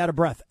not be out of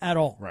breath at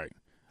all? Right.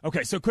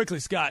 Okay, so quickly,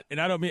 Scott, and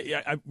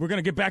we're going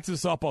to get back to the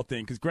softball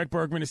thing because Greg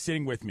Bergman is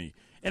sitting with me.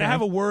 And I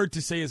have a word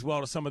to say as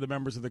well to some of the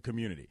members of the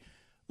community.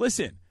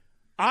 Listen,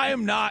 I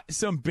am not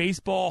some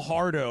baseball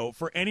hardo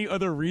for any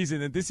other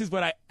reason than this is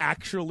what I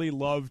actually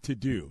love to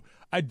do.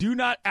 I do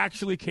not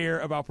actually care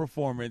about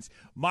performance.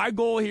 My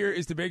goal here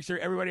is to make sure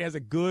everybody has a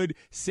good,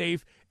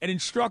 safe, and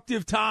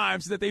instructive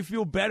time so that they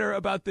feel better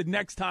about the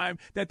next time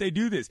that they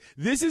do this.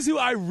 This is who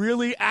I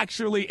really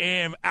actually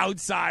am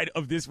outside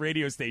of this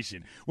radio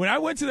station. When I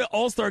went to the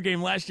All-Star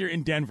game last year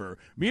in Denver,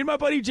 me and my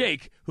buddy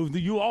Jake, who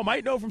you all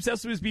might know from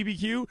Sesame's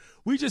BBQ,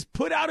 we just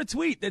put out a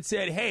tweet that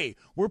said, hey,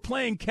 we're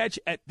playing catch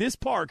at this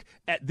park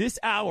at this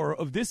hour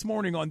of this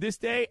morning on this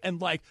day,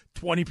 and like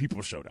 20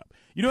 people showed up.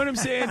 You know what I'm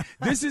saying?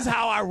 This is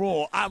how I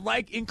roll. I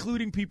like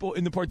including people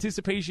in the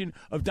participation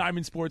of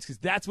Diamond Sports because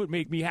that's what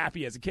made me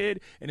happy as a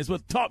kid, and it's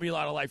what taught me a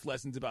lot of life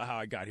lessons about how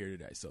I got here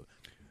today. So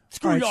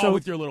screw y'all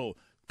with your little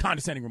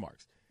condescending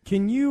remarks.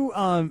 Can you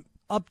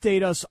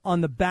update us on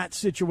the bat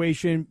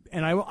situation?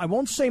 And I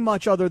won't say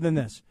much other than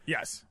this.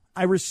 Yes.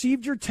 I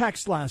received your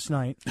text last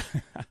night.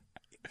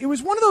 It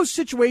was one of those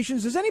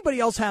situations. Does anybody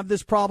else have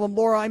this problem?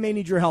 Laura, I may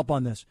need your help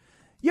on this.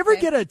 You ever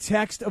get a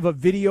text of a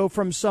video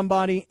from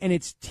somebody and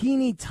it's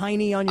teeny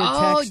tiny on your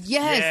text? Oh,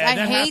 yes.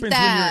 I hate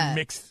that.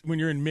 When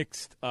you're in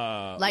mixed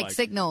like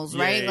signals,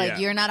 right? Like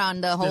you're not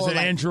on the whole. There's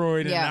an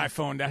Android and an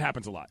iPhone. That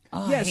happens a lot.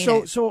 Oh, yeah,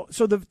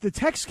 so the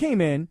text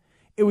came in.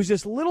 It was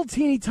this little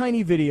teeny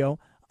tiny video.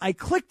 I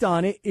clicked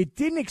on it. It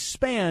didn't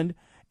expand.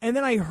 And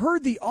then I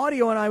heard the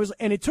audio,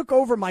 and it took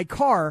over my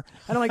car.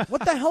 And I'm like,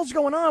 "What the hell's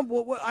going on?"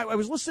 I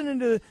was listening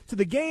to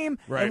the game,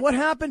 and what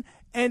happened?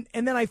 And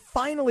then I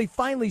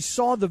finally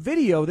saw the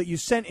video that you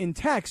sent in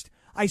text.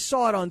 I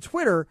saw it on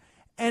Twitter,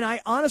 and I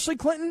honestly,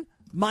 Clinton,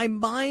 my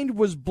mind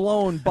was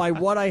blown by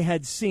what I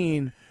had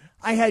seen.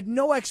 I had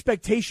no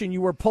expectation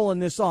you were pulling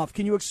this off.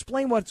 Can you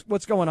explain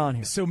what's going on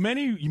here? So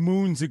many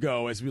moons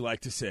ago, as we like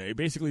to say,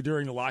 basically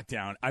during the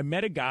lockdown, I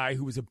met a guy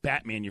who was a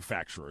bat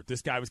manufacturer.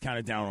 This guy was kind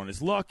of down on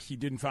his luck. He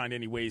didn't find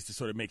any ways to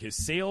sort of make his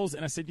sales.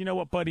 And I said, you know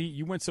what, buddy,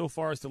 you went so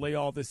far as to lay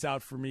all this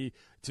out for me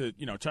to,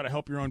 try to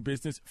help your own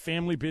business,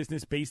 family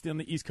business based on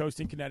the East Coast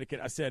in Connecticut.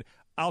 I said,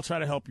 I'll try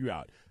to help you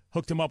out.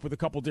 hooked him up with a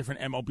couple different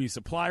MLB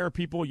supplier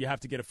people. You have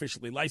to get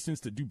officially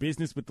licensed to do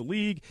business with the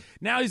league.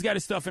 Now he's got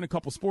his stuff in a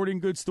couple sporting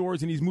goods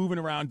stores, and he's moving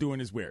around doing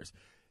his wares.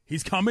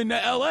 He's coming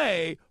to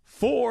L.A.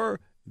 for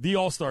the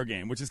All-Star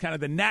Game, which is kind of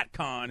the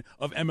NatCon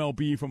of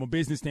MLB from a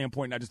business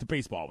standpoint, not just a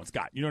baseball one,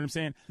 Scott. You know what I'm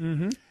saying?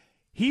 Mm-hmm.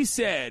 He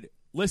said,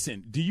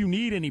 listen, do you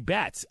need any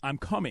bats? I'm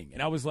coming.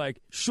 And I was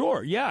like,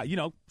 sure, yeah,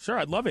 sure,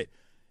 I'd love it.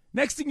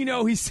 Next thing you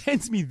know, he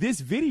sends me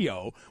this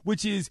video,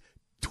 which is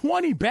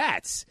 20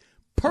 bats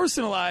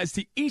personalized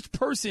to each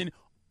person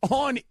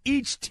on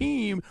each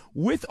team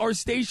with our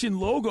station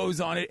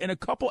logos on it and a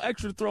couple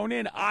extra thrown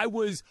in. I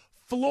was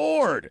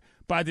floored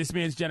by this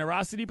man's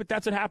generosity, but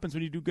that's what happens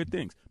when you do good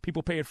things.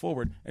 People pay it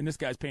forward, and this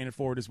guy's paying it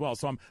forward as well.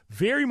 So I'm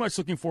very much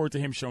looking forward to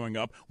him showing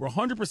up. We're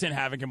 100%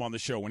 having him on the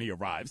show when he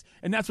arrives,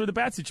 and that's where the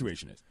bat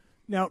situation is.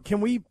 Now, can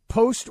we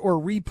post or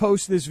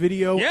repost this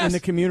video in the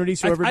community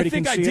so everybody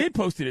can see it? I think I did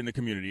post it in the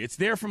community. It's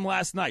there from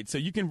last night, so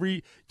you can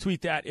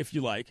retweet that if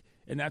you like,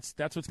 and that's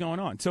what's going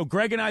on. So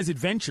Greg and I's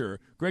adventure,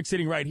 Greg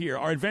sitting right here,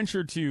 our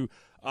adventure to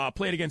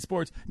Play It Again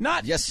Sports,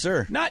 not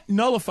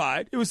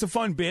nullified. It was a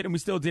fun bit, and we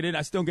still did it.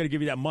 I still got to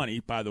give you that money,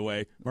 by the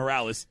way,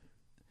 Morales.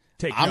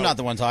 I'm not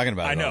the one talking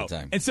about it all the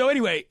time. And so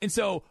anyway,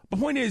 the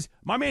point is,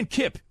 my man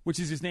Kip, which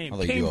is his name,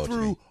 came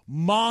through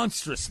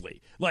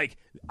monstrously. Like,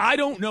 I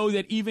don't know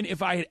that even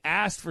if I had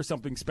asked for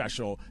something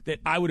special,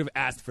 that I would have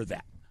asked for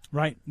that.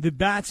 Right. The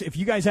bats, if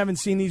you guys haven't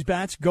seen these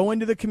bats, go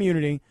into the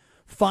community,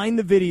 find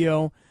the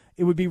video.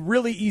 It would be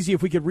really easy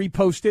if we could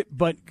repost it,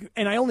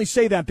 and I only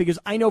say that because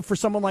I know for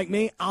someone like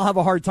me, I'll have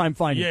a hard time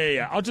finding it.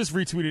 Yeah. I'll just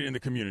retweet it in the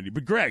community.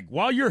 But Greg,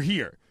 while you're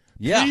here,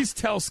 please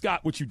tell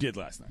Scott what you did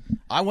last night.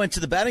 I went to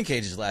the batting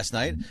cages last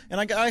night,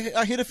 and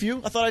I hit a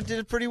few. I thought I did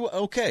it pretty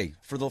okay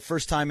for the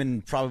first time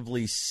in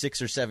probably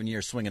 6 or 7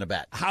 years swinging a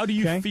bat. How do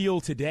you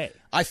feel today?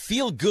 I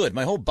feel good.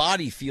 My whole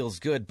body feels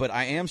good, but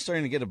I am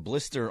starting to get a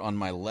blister on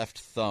my left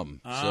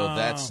thumb, so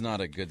that's not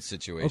a good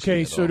situation.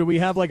 Okay, so do we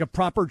have like a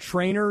proper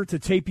trainer to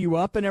tape you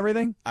up and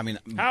everything? I mean,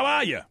 how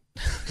are you?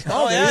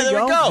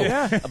 There we go.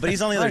 Yeah. But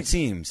he's on the other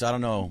team, so I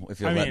don't know if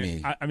he'll let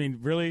me. I mean,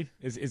 really?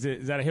 Is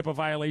that a HIPAA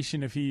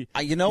violation if he...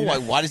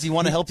 Why does he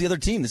want to help the other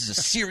team? This is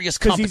a serious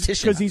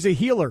competition. Because he's a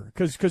healer.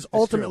 Because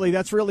ultimately,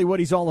 that's really what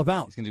he's all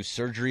about. He's going to do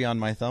surgery on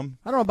my thumb?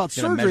 I don't know about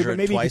surgery, but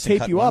maybe he can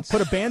tape you up,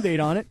 put a Band-Aid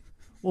on it.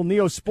 A little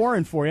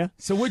Neosporin for you.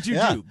 So what'd you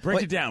do?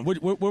 Break it down.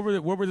 What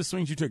were the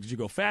swings you took? Did you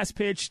go fast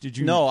pitch? Did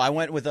you? No, I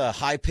went with a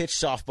high pitch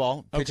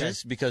softball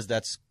pitches because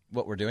that's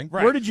what we're doing.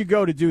 Right. Where did you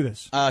go to do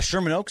this?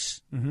 Sherman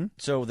Oaks. Mm-hmm.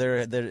 So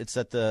it's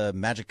at the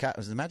Magic Castle.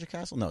 Is it Magic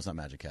Castle? No, it's not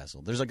Magic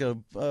Castle. There's like a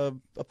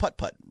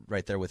putt-putt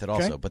right there with it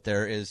also. But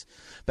there is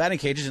batting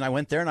cages, and I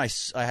went there, and I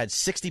had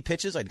 60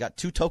 pitches. I got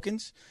 2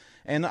 tokens,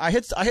 and I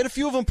hit a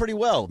few of them pretty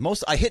well.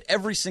 I hit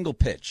every single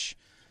pitch.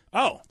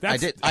 Oh, I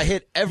did. I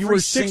hit every You were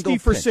single 60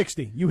 for pitch.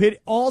 60. You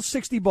hit all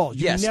 60 balls.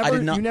 Yes, I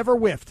did not. You never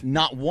whiffed.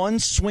 Not one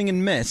swing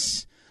and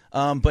miss.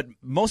 But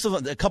most of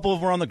them, a couple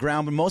of them were on the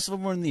ground, but most of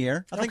them were in the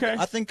air.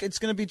 I think it's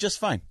going to be just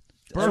fine.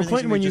 So,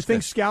 Clinton, when you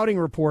think scouting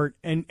report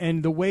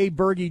and the way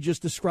Bergie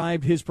just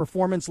described his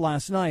performance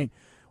last night,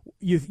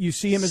 you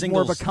see him as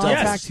more of a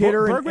contact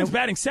hitter. Bergman's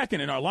batting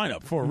second in our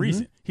lineup for a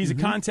reason. He's a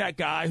contact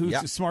guy who's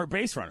a smart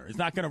base runner. He's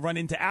not going to run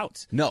into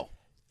outs. No.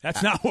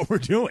 That's not what we're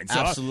doing. So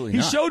absolutely he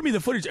not. showed me the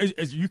footage.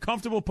 Are you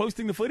comfortable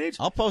posting the footage?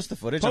 I'll post the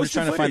footage. I'm just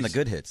trying to find the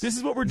good hits. This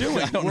is what we're doing.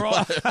 I don't know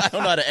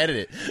how to edit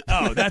it.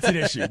 Oh, that's an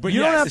issue. But you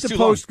don't have to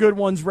post good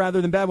ones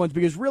rather than bad ones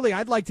because really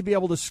I'd like to be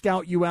able to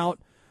scout you out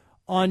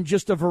on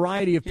just a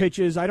variety of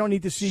pitches. I don't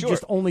need to see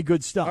just only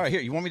good stuff. All right,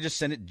 here. You want me to just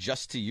send it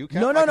just to you, Cap?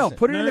 No.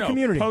 Put it in the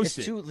community. Post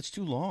it's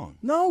too long.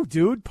 No,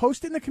 dude.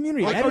 Post it in the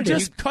community.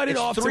 Just cut it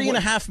off.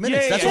 3.5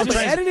 minutes. That's what I'm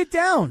trying. Edit it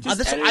down.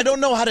 I don't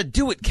know how to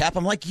do it, Cap.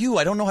 I'm like you.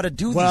 I don't know how to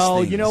do these things.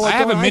 Well, you know what? I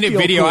have a minute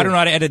video. Cool. I don't know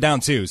how to edit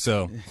down, too.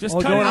 So just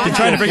cut it in half. I'm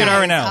trying to figure it out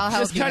right now.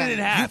 Just cut it in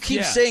half. You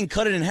keep saying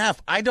cut it in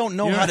half. I don't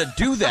know how to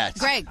do that.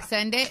 Greg,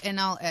 send it, and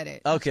I'll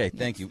edit. Okay,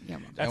 thank you.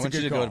 I want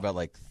you to go about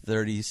like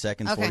 30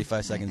 seconds,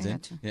 45 seconds in.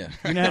 Yeah.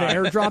 You know how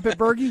to airdrop it,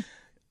 Bergie?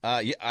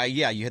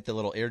 You hit the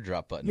little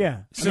airdrop button.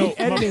 Yeah. So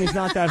editing is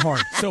not that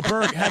hard. So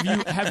Berg,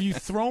 have you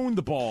thrown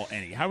the ball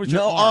any? How was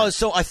your arm?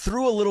 So I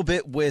threw a little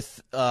bit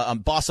with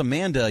Boss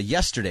Amanda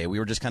yesterday. We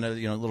were just kind of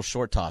little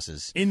short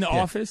tosses in the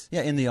office.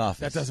 Yeah, in the office.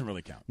 That doesn't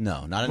really count.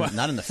 No,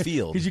 not in the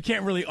field. Because you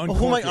can't really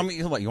uncork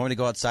what, you want me to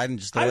go outside and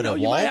just throw it at a wall?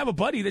 You might have a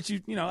buddy that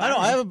you know. I know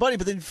I have a buddy,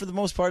 but then for the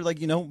most part,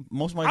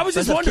 most of my. I was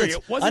just wondering. Kids.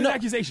 It wasn't an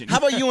accusation. How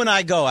about you and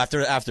I go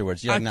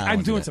afterwards? You're like, nah,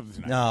 I'm doing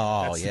something tonight.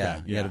 No,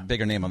 you had a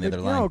bigger name on the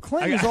other line. No,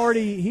 Clinton's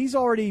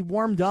already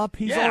warmed up.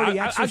 He's already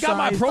exercised. I got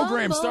my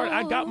program started.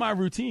 I got my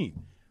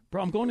routine.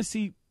 Bro, I'm going to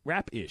see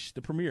Rap-ish,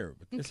 the premiere.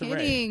 I'm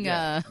kidding.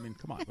 Yeah. I mean,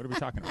 come on. What are we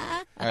talking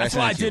about? That's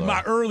why I did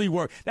my early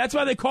work. That's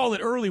why they call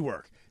it early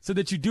work, so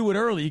that you do it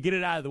early, you get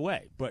it out of the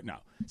way. But no.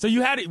 So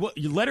you had it.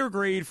 You letter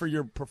grade for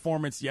your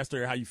performance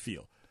yesterday. How you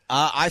feel?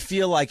 I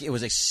feel like it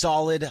was a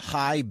solid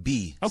high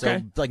B.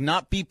 Okay. So,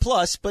 not B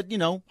plus, but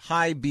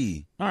high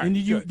B. All right. And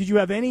did you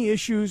have any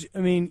issues? I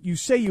mean, you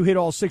say you hit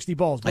all 60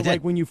 balls, but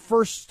like when you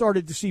first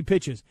started to see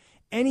pitches,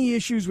 any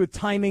issues with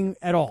timing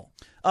at all?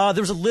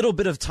 There was a little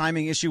bit of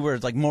timing issue where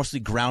it's like mostly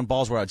ground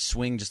balls where I'd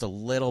swing just a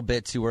little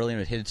bit too early and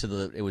it would hit it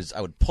to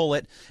I would pull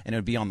it and it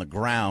would be on the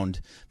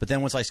ground. But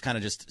then once I kind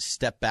of just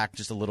stepped back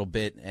just a little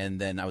bit and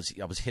then I was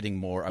hitting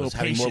more. I was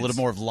having a little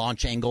more of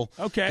launch angle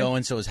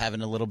going, so I was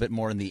having a little bit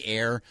more in the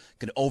air,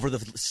 over the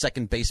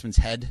second baseman's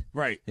head.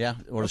 Right. Yeah,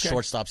 or the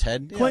shortstop's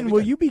head. Clinton,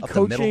 will you be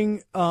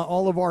coaching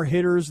all of our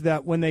hitters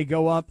that when they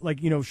go up, like,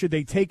 should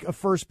they take a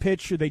first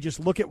pitch? Should they just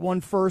look at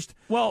one first?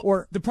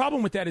 Well, the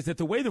problem with that is that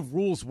the way the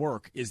rules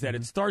work is that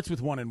it starts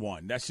with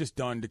 1-1. That's just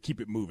done to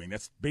keep it moving.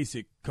 That's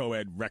basic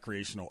co-ed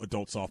recreational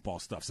adult softball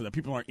stuff so that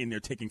people aren't in there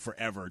taking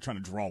forever trying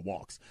to draw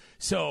walks.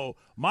 So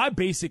my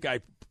basic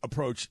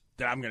approach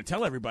that I'm going to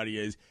tell everybody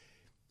is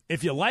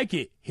if you like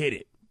it, hit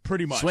it.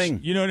 Pretty much.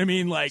 Swing. You know what I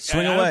mean? Like,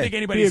 swing I away. don't think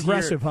anybody's Be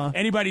aggressive, here, huh?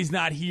 anybody's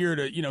not here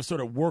to,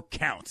 sort of work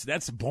counts.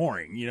 That's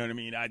boring. You know what I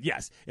mean?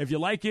 Yes. If you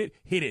like it,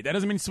 hit it. That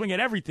doesn't mean swing at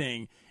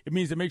everything. It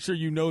means to make sure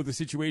you know the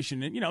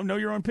situation and, know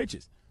your own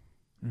pitches.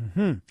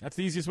 Mm-hmm. That's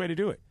the easiest way to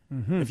do it.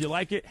 Mm-hmm. If you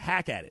like it,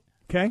 hack at it.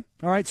 Okay.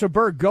 All right. So,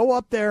 Berg, go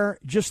up there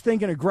just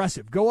thinking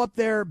aggressive. Go up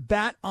there,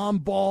 bat on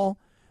ball,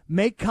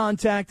 make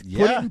contact,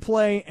 put it in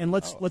play, and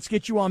let's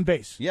get you on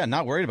base. Yeah,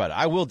 not worried about it.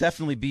 I will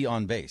definitely be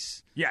on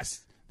base.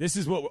 Yes. This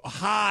is what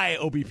high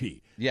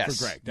OBP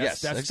for Greg.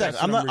 That's exactly.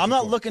 That's I'm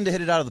not looking to hit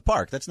it out of the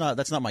park. That's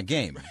not my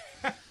game.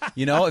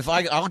 If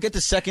I'll get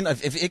to second,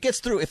 if it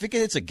gets through, if it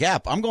hits a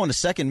gap, I'm going to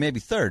second,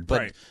 maybe third.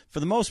 But for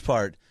the most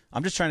part,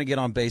 I'm just trying to get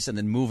on base and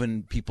then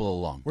moving people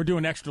along. We're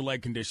doing extra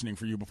leg conditioning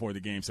for you before the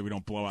game so we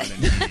don't blow out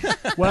any.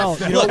 Well,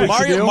 look,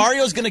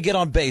 Mario's going to get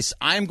on base.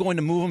 I'm going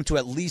to move him to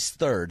at least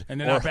third, and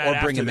then or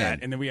after bring him that,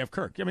 in. and then we have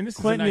Kirk. I mean, this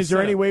Clinton, is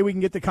there any way we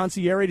can get the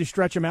consigliere to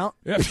stretch him out?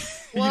 Yep.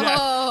 You'd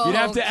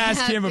have to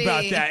ask him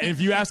about that. And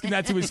if you ask him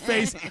that to his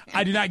face,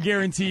 I do not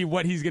guarantee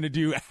what he's going to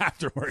do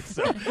afterwards.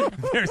 So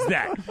there's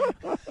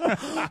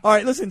that. All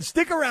right, listen,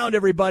 stick around,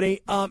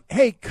 everybody.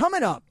 Hey,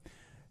 coming up,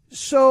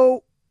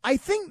 so I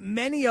think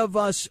many of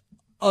us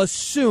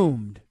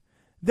assumed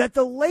that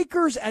the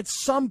Lakers at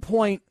some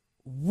point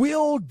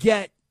will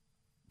get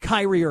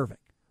Kyrie Irving.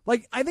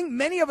 Like, I think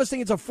many of us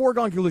think it's a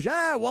foregone conclusion.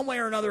 One way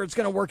or another, it's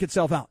going to work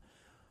itself out.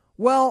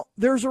 Well,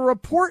 there's a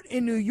report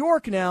in New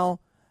York now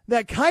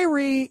that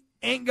Kyrie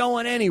ain't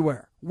going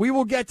anywhere. We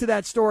will get to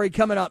that story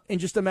coming up in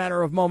just a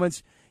matter of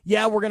moments.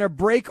 Yeah, we're going to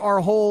break our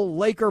whole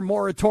Laker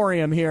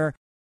moratorium here.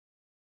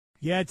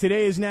 Yeah,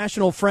 today is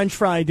National French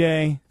Fry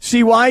Day.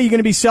 CY, you going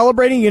to be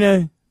celebrating? You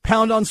going to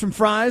pound on some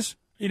fries?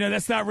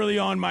 That's not really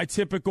on my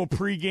typical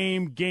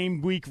pregame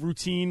game week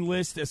routine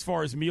list as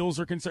far as meals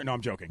are concerned. No,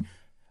 I'm joking.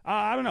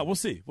 I don't know. We'll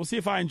see. We'll see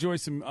if I enjoy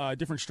some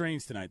different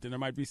strains tonight. Then there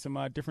might be some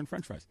different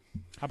French fries.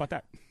 How about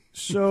that?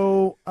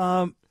 So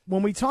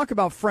when we talk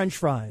about French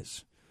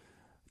fries,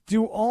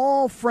 do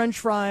all French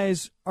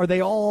fries, are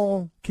they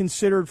all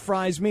considered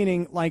fries,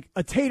 meaning like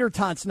a tater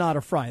tot's not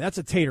a fry? That's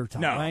a tater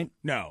tot, right?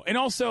 No. And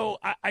also,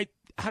 I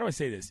how do I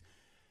say this?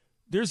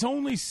 There's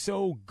only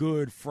so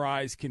good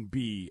fries can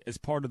be as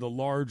part of the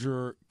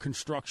larger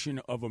construction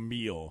of a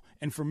meal.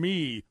 And for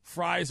me,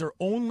 fries are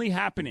only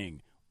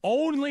happening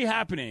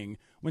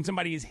when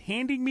somebody is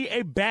handing me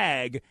a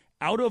bag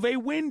out of a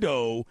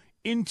window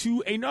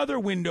into another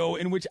window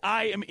in which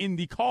I am in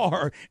the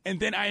car, and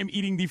then I am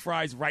eating the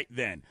fries right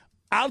then.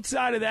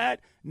 Outside of that,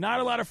 not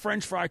a lot of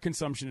French fry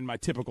consumption in my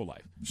typical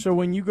life. So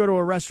when you go to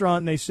a restaurant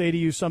and they say to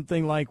you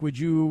something like, would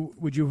you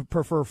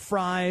prefer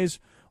fries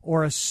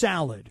or a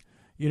salad?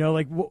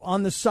 Like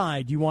on the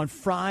side, do you want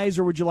fries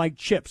or would you like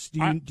chips?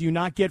 Do you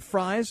not get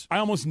fries? I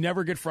almost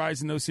never get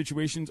fries in those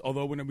situations,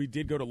 although when we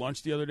did go to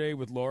lunch the other day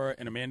with Laura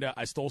and Amanda,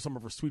 I stole some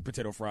of her sweet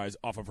potato fries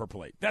off of her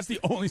plate. That's the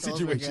only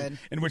situation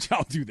in which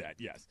I'll do that,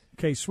 yes.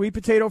 Okay, sweet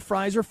potato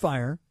fries are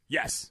fire.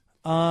 Yes.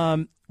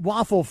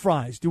 Waffle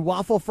fries. Do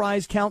waffle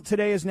fries count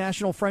today as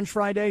National French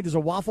Fry Day? Does a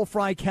waffle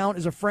fry count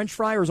as a French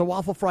fry, or is a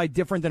waffle fry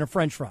different than a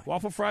French fry?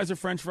 Waffle fries are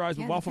French fries,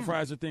 but waffle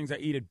fries are things I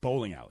eat at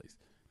bowling alleys.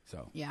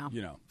 So,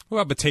 What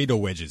about potato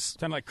wedges?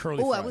 Kind of like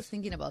curly fries. Oh, I was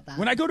thinking about that.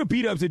 When I go to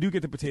B-Dubs, I do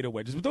get the potato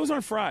wedges, but those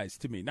aren't fries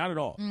to me. Not at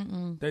all.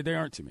 They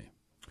aren't to me.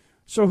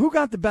 So who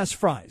got the best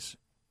fries?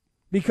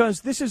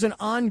 Because this is an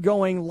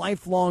ongoing,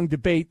 lifelong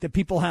debate that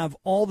people have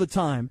all the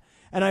time.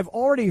 And I've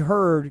already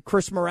heard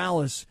Chris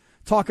Morales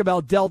talk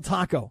about Del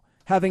Taco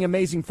having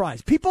amazing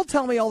fries. People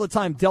tell me all the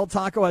time Del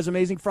Taco has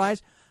amazing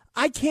fries.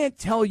 I can't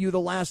tell you the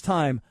last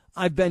time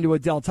I've been to a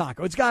Del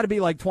Taco. It's got to be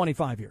like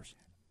 25 years.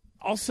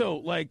 Also,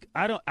 like,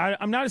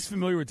 I'm not as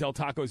familiar with Del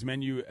Taco's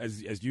menu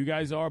as you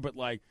guys are, but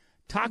like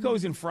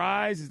tacos and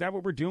fries, is that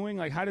what we're doing?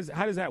 Like, how does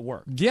that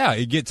work? Yeah,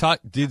 you get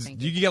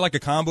you get like a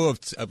combo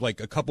of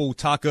like a couple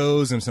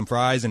tacos and some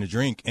fries and a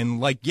drink,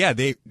 and like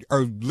they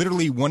are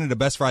literally one of the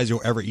best fries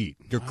you'll ever eat.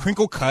 They're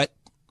crinkle cut,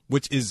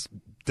 which is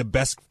the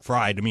best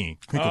fry to me.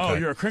 Crinkle cut.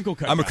 You're a crinkle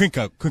cut. I'm guy.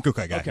 a crinkle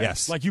cut guy. Okay.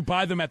 Yes, like you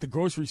buy them at the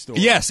grocery store.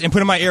 Yes, and put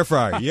in my air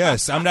fryer.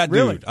 Yes, I'm that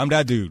Really? dude. I'm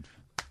that dude.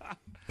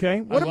 Okay.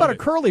 What about a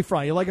curly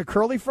fry? You like a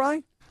curly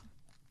fry?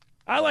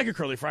 I like a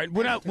curly fry.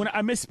 When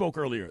I misspoke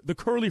earlier, the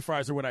curly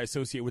fries are what I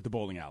associate with the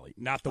bowling alley,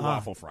 not the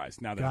waffle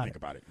fries. Now that I think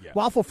about it, yeah.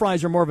 Waffle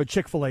fries are more of a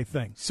Chick-fil-A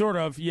thing. Sort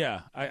of,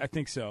 yeah. I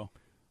think so.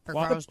 For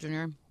Carl's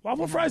Jr.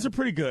 Waffle fries are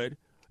pretty good.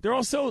 they're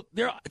also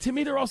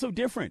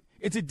different.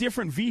 It's a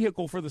different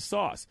vehicle for the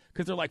sauce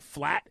because they're like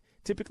flat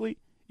typically.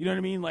 You know what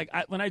I mean? Like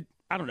when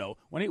I don't know,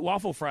 when I eat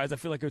waffle fries, I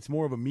feel like it's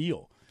more of a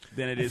meal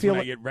than it is when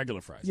I get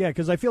regular fries. Yeah,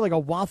 because I feel like a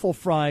waffle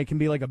fry can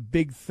be like a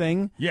big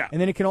thing. Yeah. And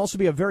then it can also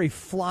be a very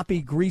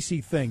floppy,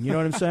 greasy thing. You know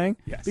what I'm saying?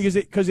 Yes.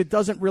 Because it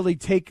doesn't really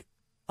take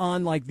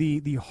on like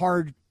the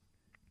hard,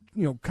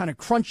 kind of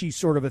crunchy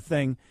sort of a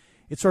thing.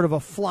 It's sort of a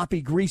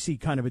floppy, greasy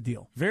kind of a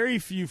deal. Very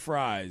few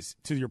fries,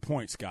 to your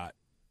point, Scott,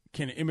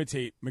 can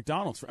imitate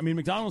McDonald's. I mean,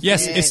 McDonald's.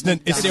 Yes, it's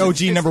the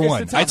OG number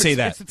one. I'd say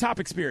that. It's the top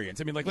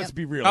experience. I mean, let's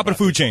be real. Top of the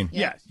food chain.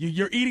 Yeah,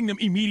 you're eating them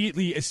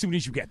immediately as soon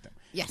as you get them.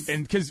 Yes.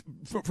 And because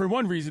for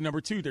one reason,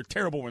 number two, they're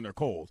terrible when they're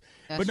cold.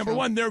 That's but number true.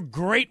 one, they're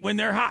great when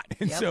they're hot.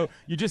 And so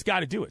you just got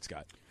to do it,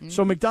 Scott.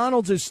 So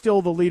McDonald's is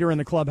still the leader in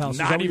the clubhouse. Is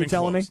that what you're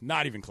telling me?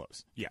 Not even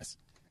close. Yes.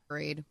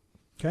 Agreed.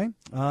 Okay.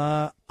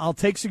 I'll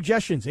take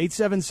suggestions.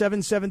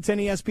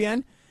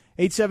 877-710-ESPN,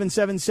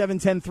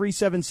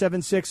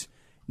 877-710-3776.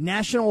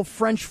 National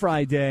French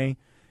Fry Day.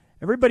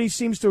 Everybody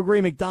seems to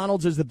agree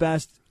McDonald's is the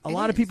best. A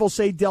lot of people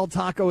say Del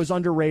Taco is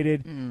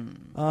underrated.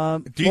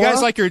 Do you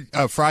guys like your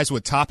fries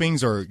with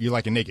toppings, or you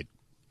like it naked?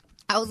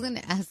 I was going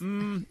to ask. Or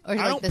I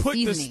like don't the put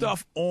seasoning. the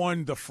stuff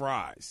on the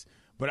fries,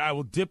 but I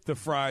will dip the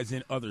fries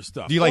in other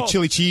stuff. Do you like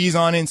chili cheese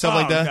on it and stuff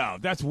like that? No,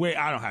 that's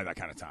I don't have that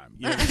kind of time.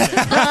 You know what I'm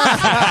saying?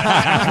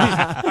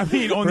 I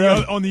mean,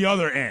 on the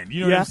other end.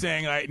 You know what I'm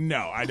saying? I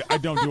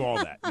don't do all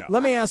that. No.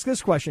 Let me ask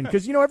this question,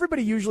 because,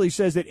 everybody usually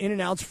says that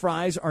In-N-Out's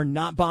fries are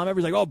not bomb.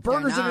 Everybody's like,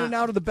 burgers in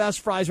In-N-Out are the best,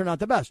 fries are not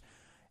the best.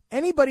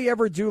 Anybody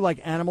ever do,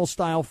 like,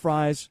 animal-style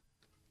fries?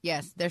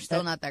 Yes, they're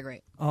still not that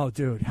great. Oh,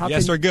 dude.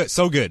 They're good.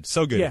 So good,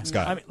 yeah,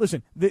 Scott. I mean,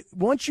 listen,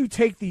 once you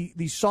take the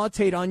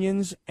sautéed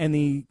onions and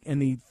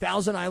the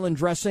Thousand Island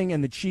dressing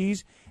and the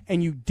cheese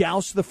and you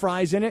douse the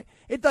fries in it,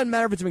 it doesn't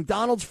matter if it's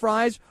McDonald's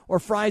fries or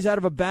fries out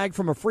of a bag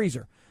from a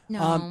freezer.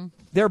 No.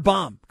 They're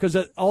bomb because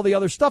of all the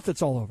other stuff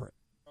that's all over it.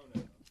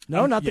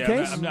 No, not the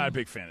case? I'm not a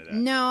big fan of that.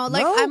 No,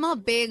 No? I'm a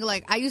big,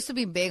 I used to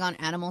be big on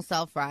animal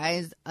style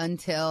fries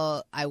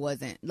until I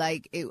wasn't.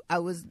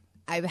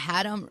 I've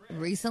had them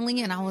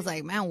recently, and I was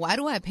like, man, why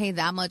do I pay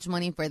that much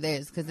money for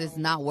this? Because it's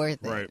not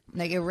worth it. Right.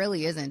 Like, it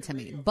really isn't to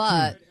me.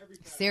 But,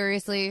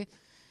 seriously,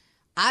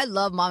 I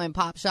love mom and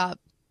pop shop,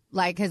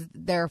 because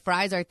their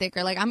fries are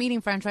thicker. Like, I'm eating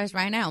french fries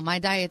right now. My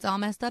diet's all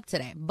messed up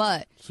today.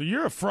 But So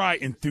you're a fry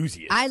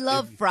enthusiast. I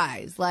love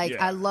fries.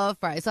 I love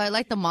fries. So I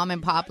like the mom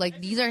and pop.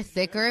 These are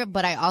thicker,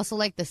 but I also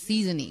like the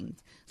seasonings.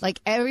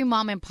 Every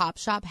mom and pop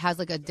shop has,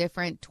 a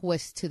different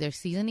twist to their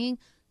seasoning.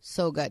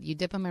 So good. You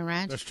dip them in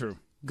ranch. That's true.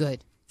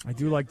 Good. I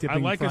do like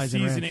dipping fries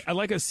in ranch. I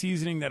like a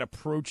seasoning that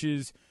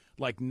approaches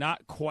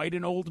not quite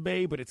an Old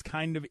Bay, but it's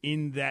kind of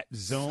in that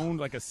zone,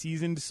 like a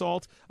seasoned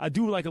salt. I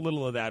do like a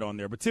little of that on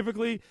there, but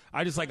typically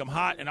I just like them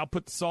hot, and I'll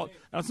put the salt.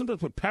 I'll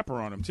sometimes put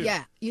pepper on them too.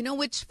 Yeah, you know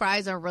which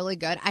fries are really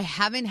good? I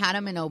haven't had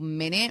them in a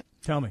minute.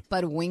 Tell me.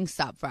 But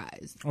Wingstop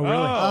fries. Oh,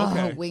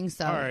 really? Okay.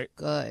 Wingstop, All right.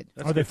 good.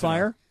 Are they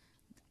fire?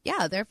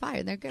 Yeah, they're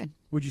fire. They're good.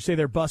 Would you say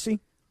they're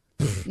bussy?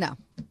 No.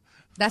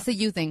 That's a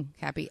you thing,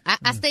 Cappy.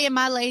 I stay in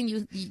my lane.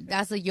 You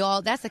that's a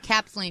y'all. That's a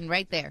Caps lane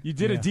right there. You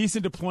did a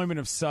decent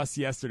deployment of sus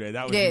yesterday.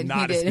 That was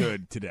not as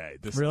good today.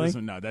 Really? This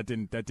one, no, that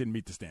didn't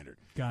meet the standard.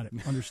 Got it.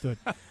 Understood.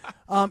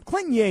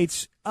 Clinton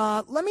Yates,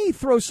 let me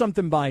throw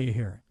something by you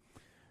here.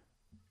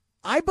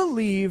 I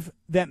believe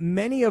that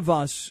many of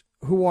us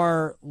who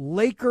are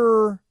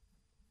Laker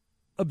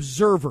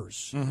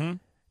observers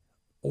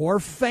or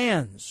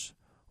fans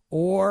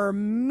or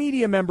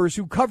media members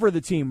who cover the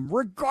team,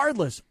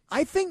 regardless,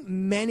 I think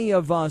many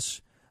of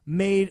us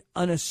made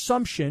an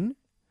assumption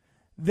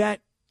that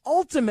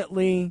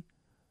ultimately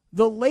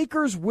the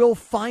Lakers will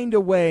find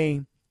a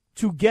way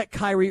to get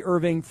Kyrie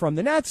Irving from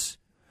the Nets,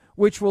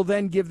 which will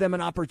then give them an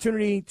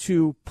opportunity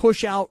to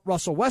push out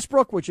Russell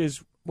Westbrook, which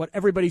is what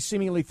everybody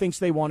seemingly thinks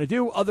they want to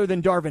do, other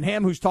than Darvin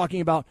Ham, who's talking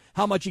about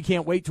how much he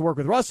can't wait to work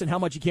with Russ and how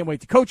much he can't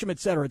wait to coach him, et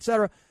cetera, et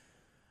cetera.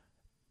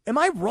 Am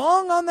I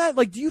wrong on that?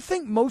 Do you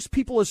think most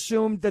people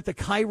assumed that the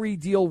Kyrie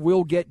deal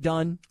will get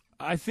done?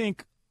 I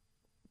think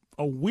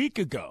a week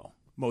ago,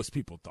 most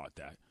people thought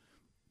that.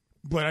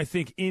 But I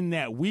think in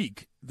that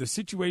week, the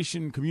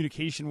situation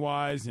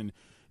communication-wise and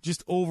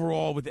just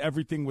overall with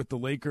everything with the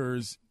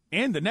Lakers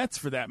and the Nets,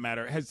 for that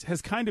matter,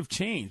 has kind of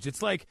changed.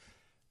 It's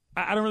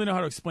I don't really know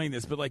how to explain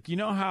this, but you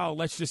know how,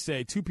 let's just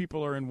say, two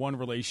people are in one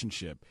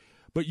relationship,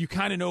 but you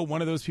kind of know one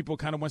of those people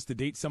kind of wants to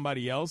date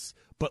somebody else,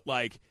 but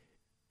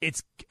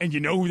and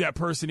you know who that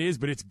person is,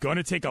 but it's going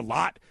to take a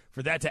lot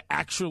for that to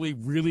actually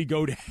really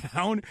go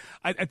down.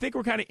 I think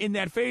we're kind of in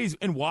that phase.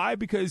 And why?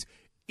 Because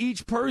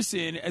each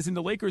person, as in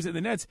the Lakers and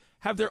the Nets,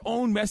 have their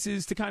own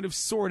messes to kind of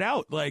sort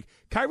out.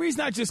 Kyrie's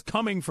not just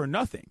coming for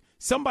nothing.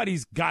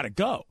 Somebody's got to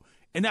go.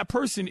 And that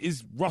person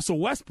is Russell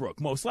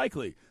Westbrook, most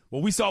likely.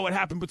 Well, we saw what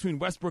happened between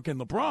Westbrook and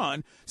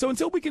LeBron. So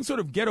until we can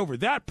sort of get over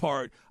that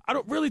part, I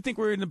don't really think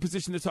we're in a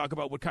position to talk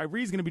about what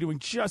Kyrie's going to be doing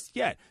just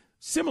yet.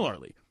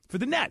 Similarly, for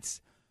the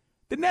Nets,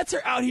 The Nets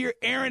are out here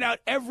airing out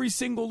every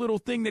single little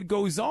thing that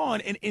goes on,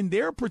 and in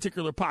their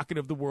particular pocket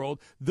of the world,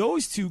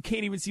 those two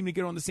can't even seem to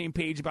get on the same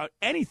page about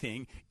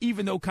anything,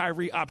 even though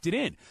Kyrie opted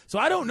in. So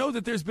I don't know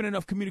that there's been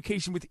enough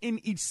communication within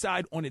each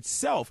side on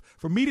itself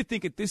for me to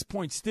think at this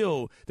point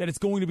still that it's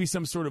going to be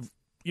some sort of,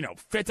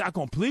 fait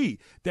accompli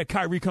that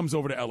Kyrie comes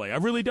over to L.A. I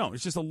really don't.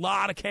 It's just a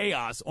lot of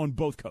chaos on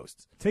both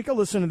coasts. Take a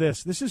listen to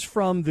this. This is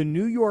from the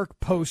New York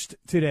Post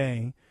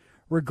today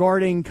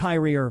regarding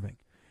Kyrie Irving.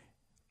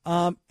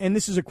 And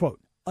this is a quote.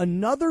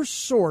 Another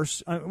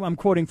source, I'm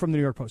quoting from the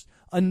New York Post,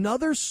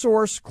 another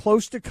source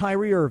close to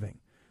Kyrie Irving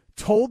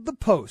told the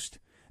Post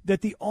that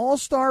the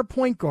all-star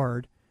point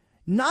guard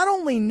not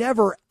only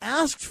never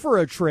asked for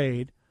a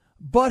trade,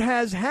 but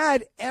has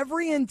had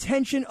every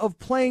intention of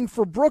playing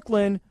for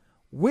Brooklyn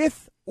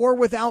with or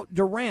without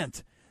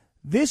Durant.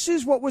 This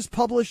is what was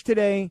published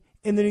today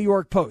in the New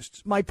York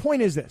Post. My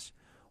point is this.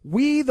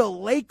 We, the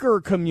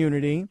Laker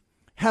community,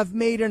 have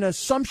made an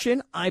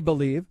assumption, I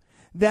believe,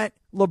 that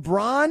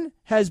LeBron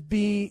has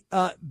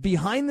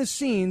behind the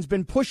scenes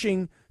been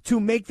pushing to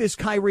make this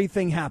Kyrie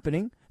thing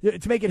happening,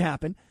 to make it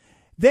happen.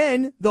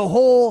 Then the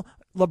whole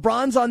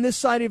LeBron's on this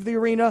side of the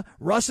arena,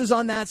 Russ is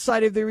on that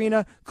side of the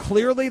arena.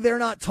 Clearly they're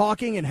not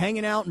talking and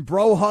hanging out and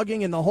bro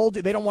hugging and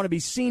they don't want to be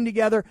seen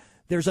together.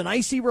 There's an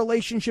icy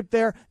relationship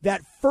there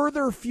that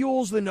further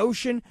fuels the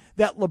notion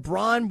that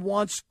LeBron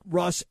wants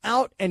Russ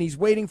out and he's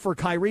waiting for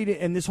Kyrie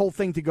and this whole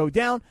thing to go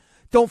down.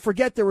 Don't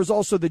forget there was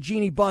also the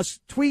Jeannie Buss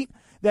tweet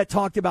that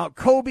talked about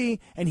Kobe,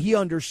 and he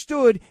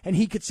understood, and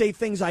he could say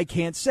things I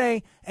can't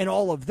say, and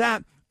all of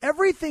that.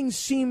 Everything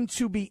seemed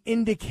to be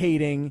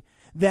indicating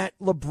that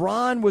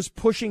LeBron was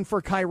pushing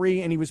for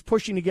Kyrie, and he was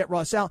pushing to get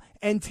Russ out.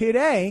 And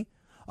today,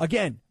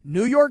 again,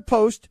 New York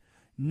Post,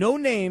 no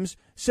names,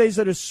 says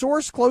that a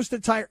source close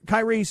to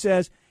Kyrie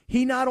says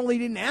he not only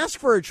didn't ask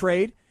for a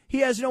trade, he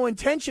has no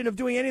intention of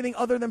doing anything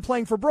other than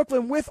playing for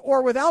Brooklyn with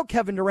or without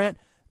Kevin Durant.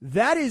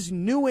 That is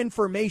new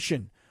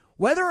information.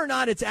 Whether or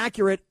not it's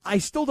accurate, I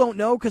still don't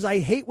know because I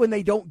hate when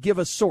they don't give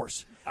a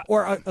source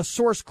or a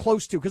source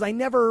close to because I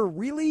never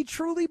really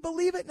truly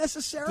believe it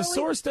necessarily. The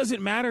source doesn't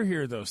matter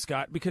here, though,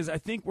 Scott, because I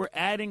think we're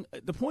adding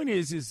 – the point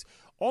is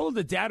all of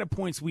the data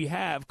points we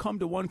have come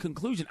to one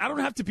conclusion. I don't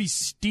have to be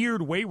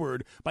steered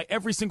wayward by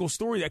every single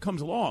story that comes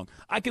along.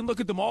 I can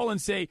look at them all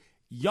and say,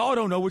 y'all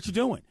don't know what you're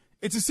doing.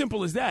 It's as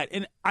simple as that,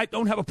 and I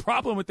don't have a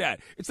problem with that.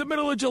 It's the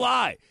middle of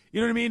July.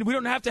 You know what I mean? We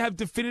don't have to have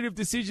definitive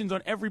decisions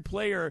on every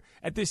player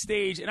at this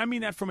stage, and I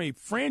mean that from a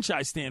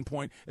franchise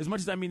standpoint as much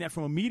as I mean that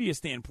from a media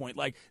standpoint.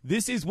 Like,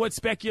 this is what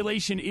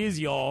speculation is,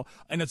 y'all,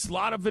 and it's a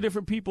lot of the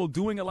different people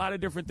doing a lot of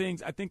different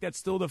things. I think that's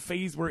still the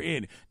phase we're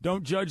in.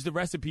 Don't judge the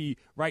recipe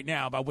right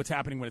now about what's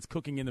happening when it's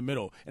cooking in the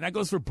middle, and that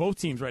goes for both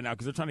teams right now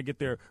because they're trying to get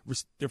their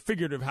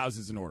figurative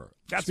houses in order.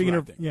 That's speaking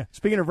what I think.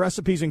 Speaking of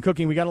recipes and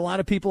cooking, we got a lot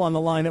of people on the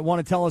line that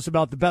want to tell us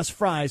about the best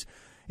fries.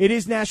 It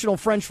is National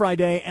French Fry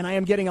Day, and I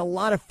am getting a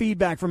lot of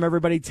feedback from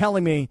everybody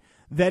telling me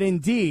that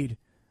indeed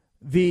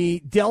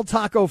the Del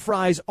Taco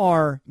fries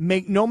are,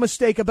 make no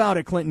mistake about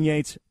it, Clinton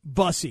Yates,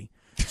 bussy.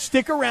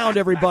 Stick around,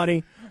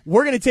 everybody.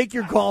 We're going to take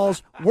your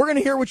calls. We're going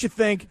to hear what you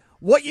think.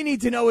 What you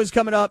need to know is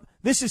coming up.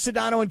 This is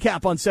Sedano and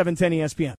Cap on 710 ESPN.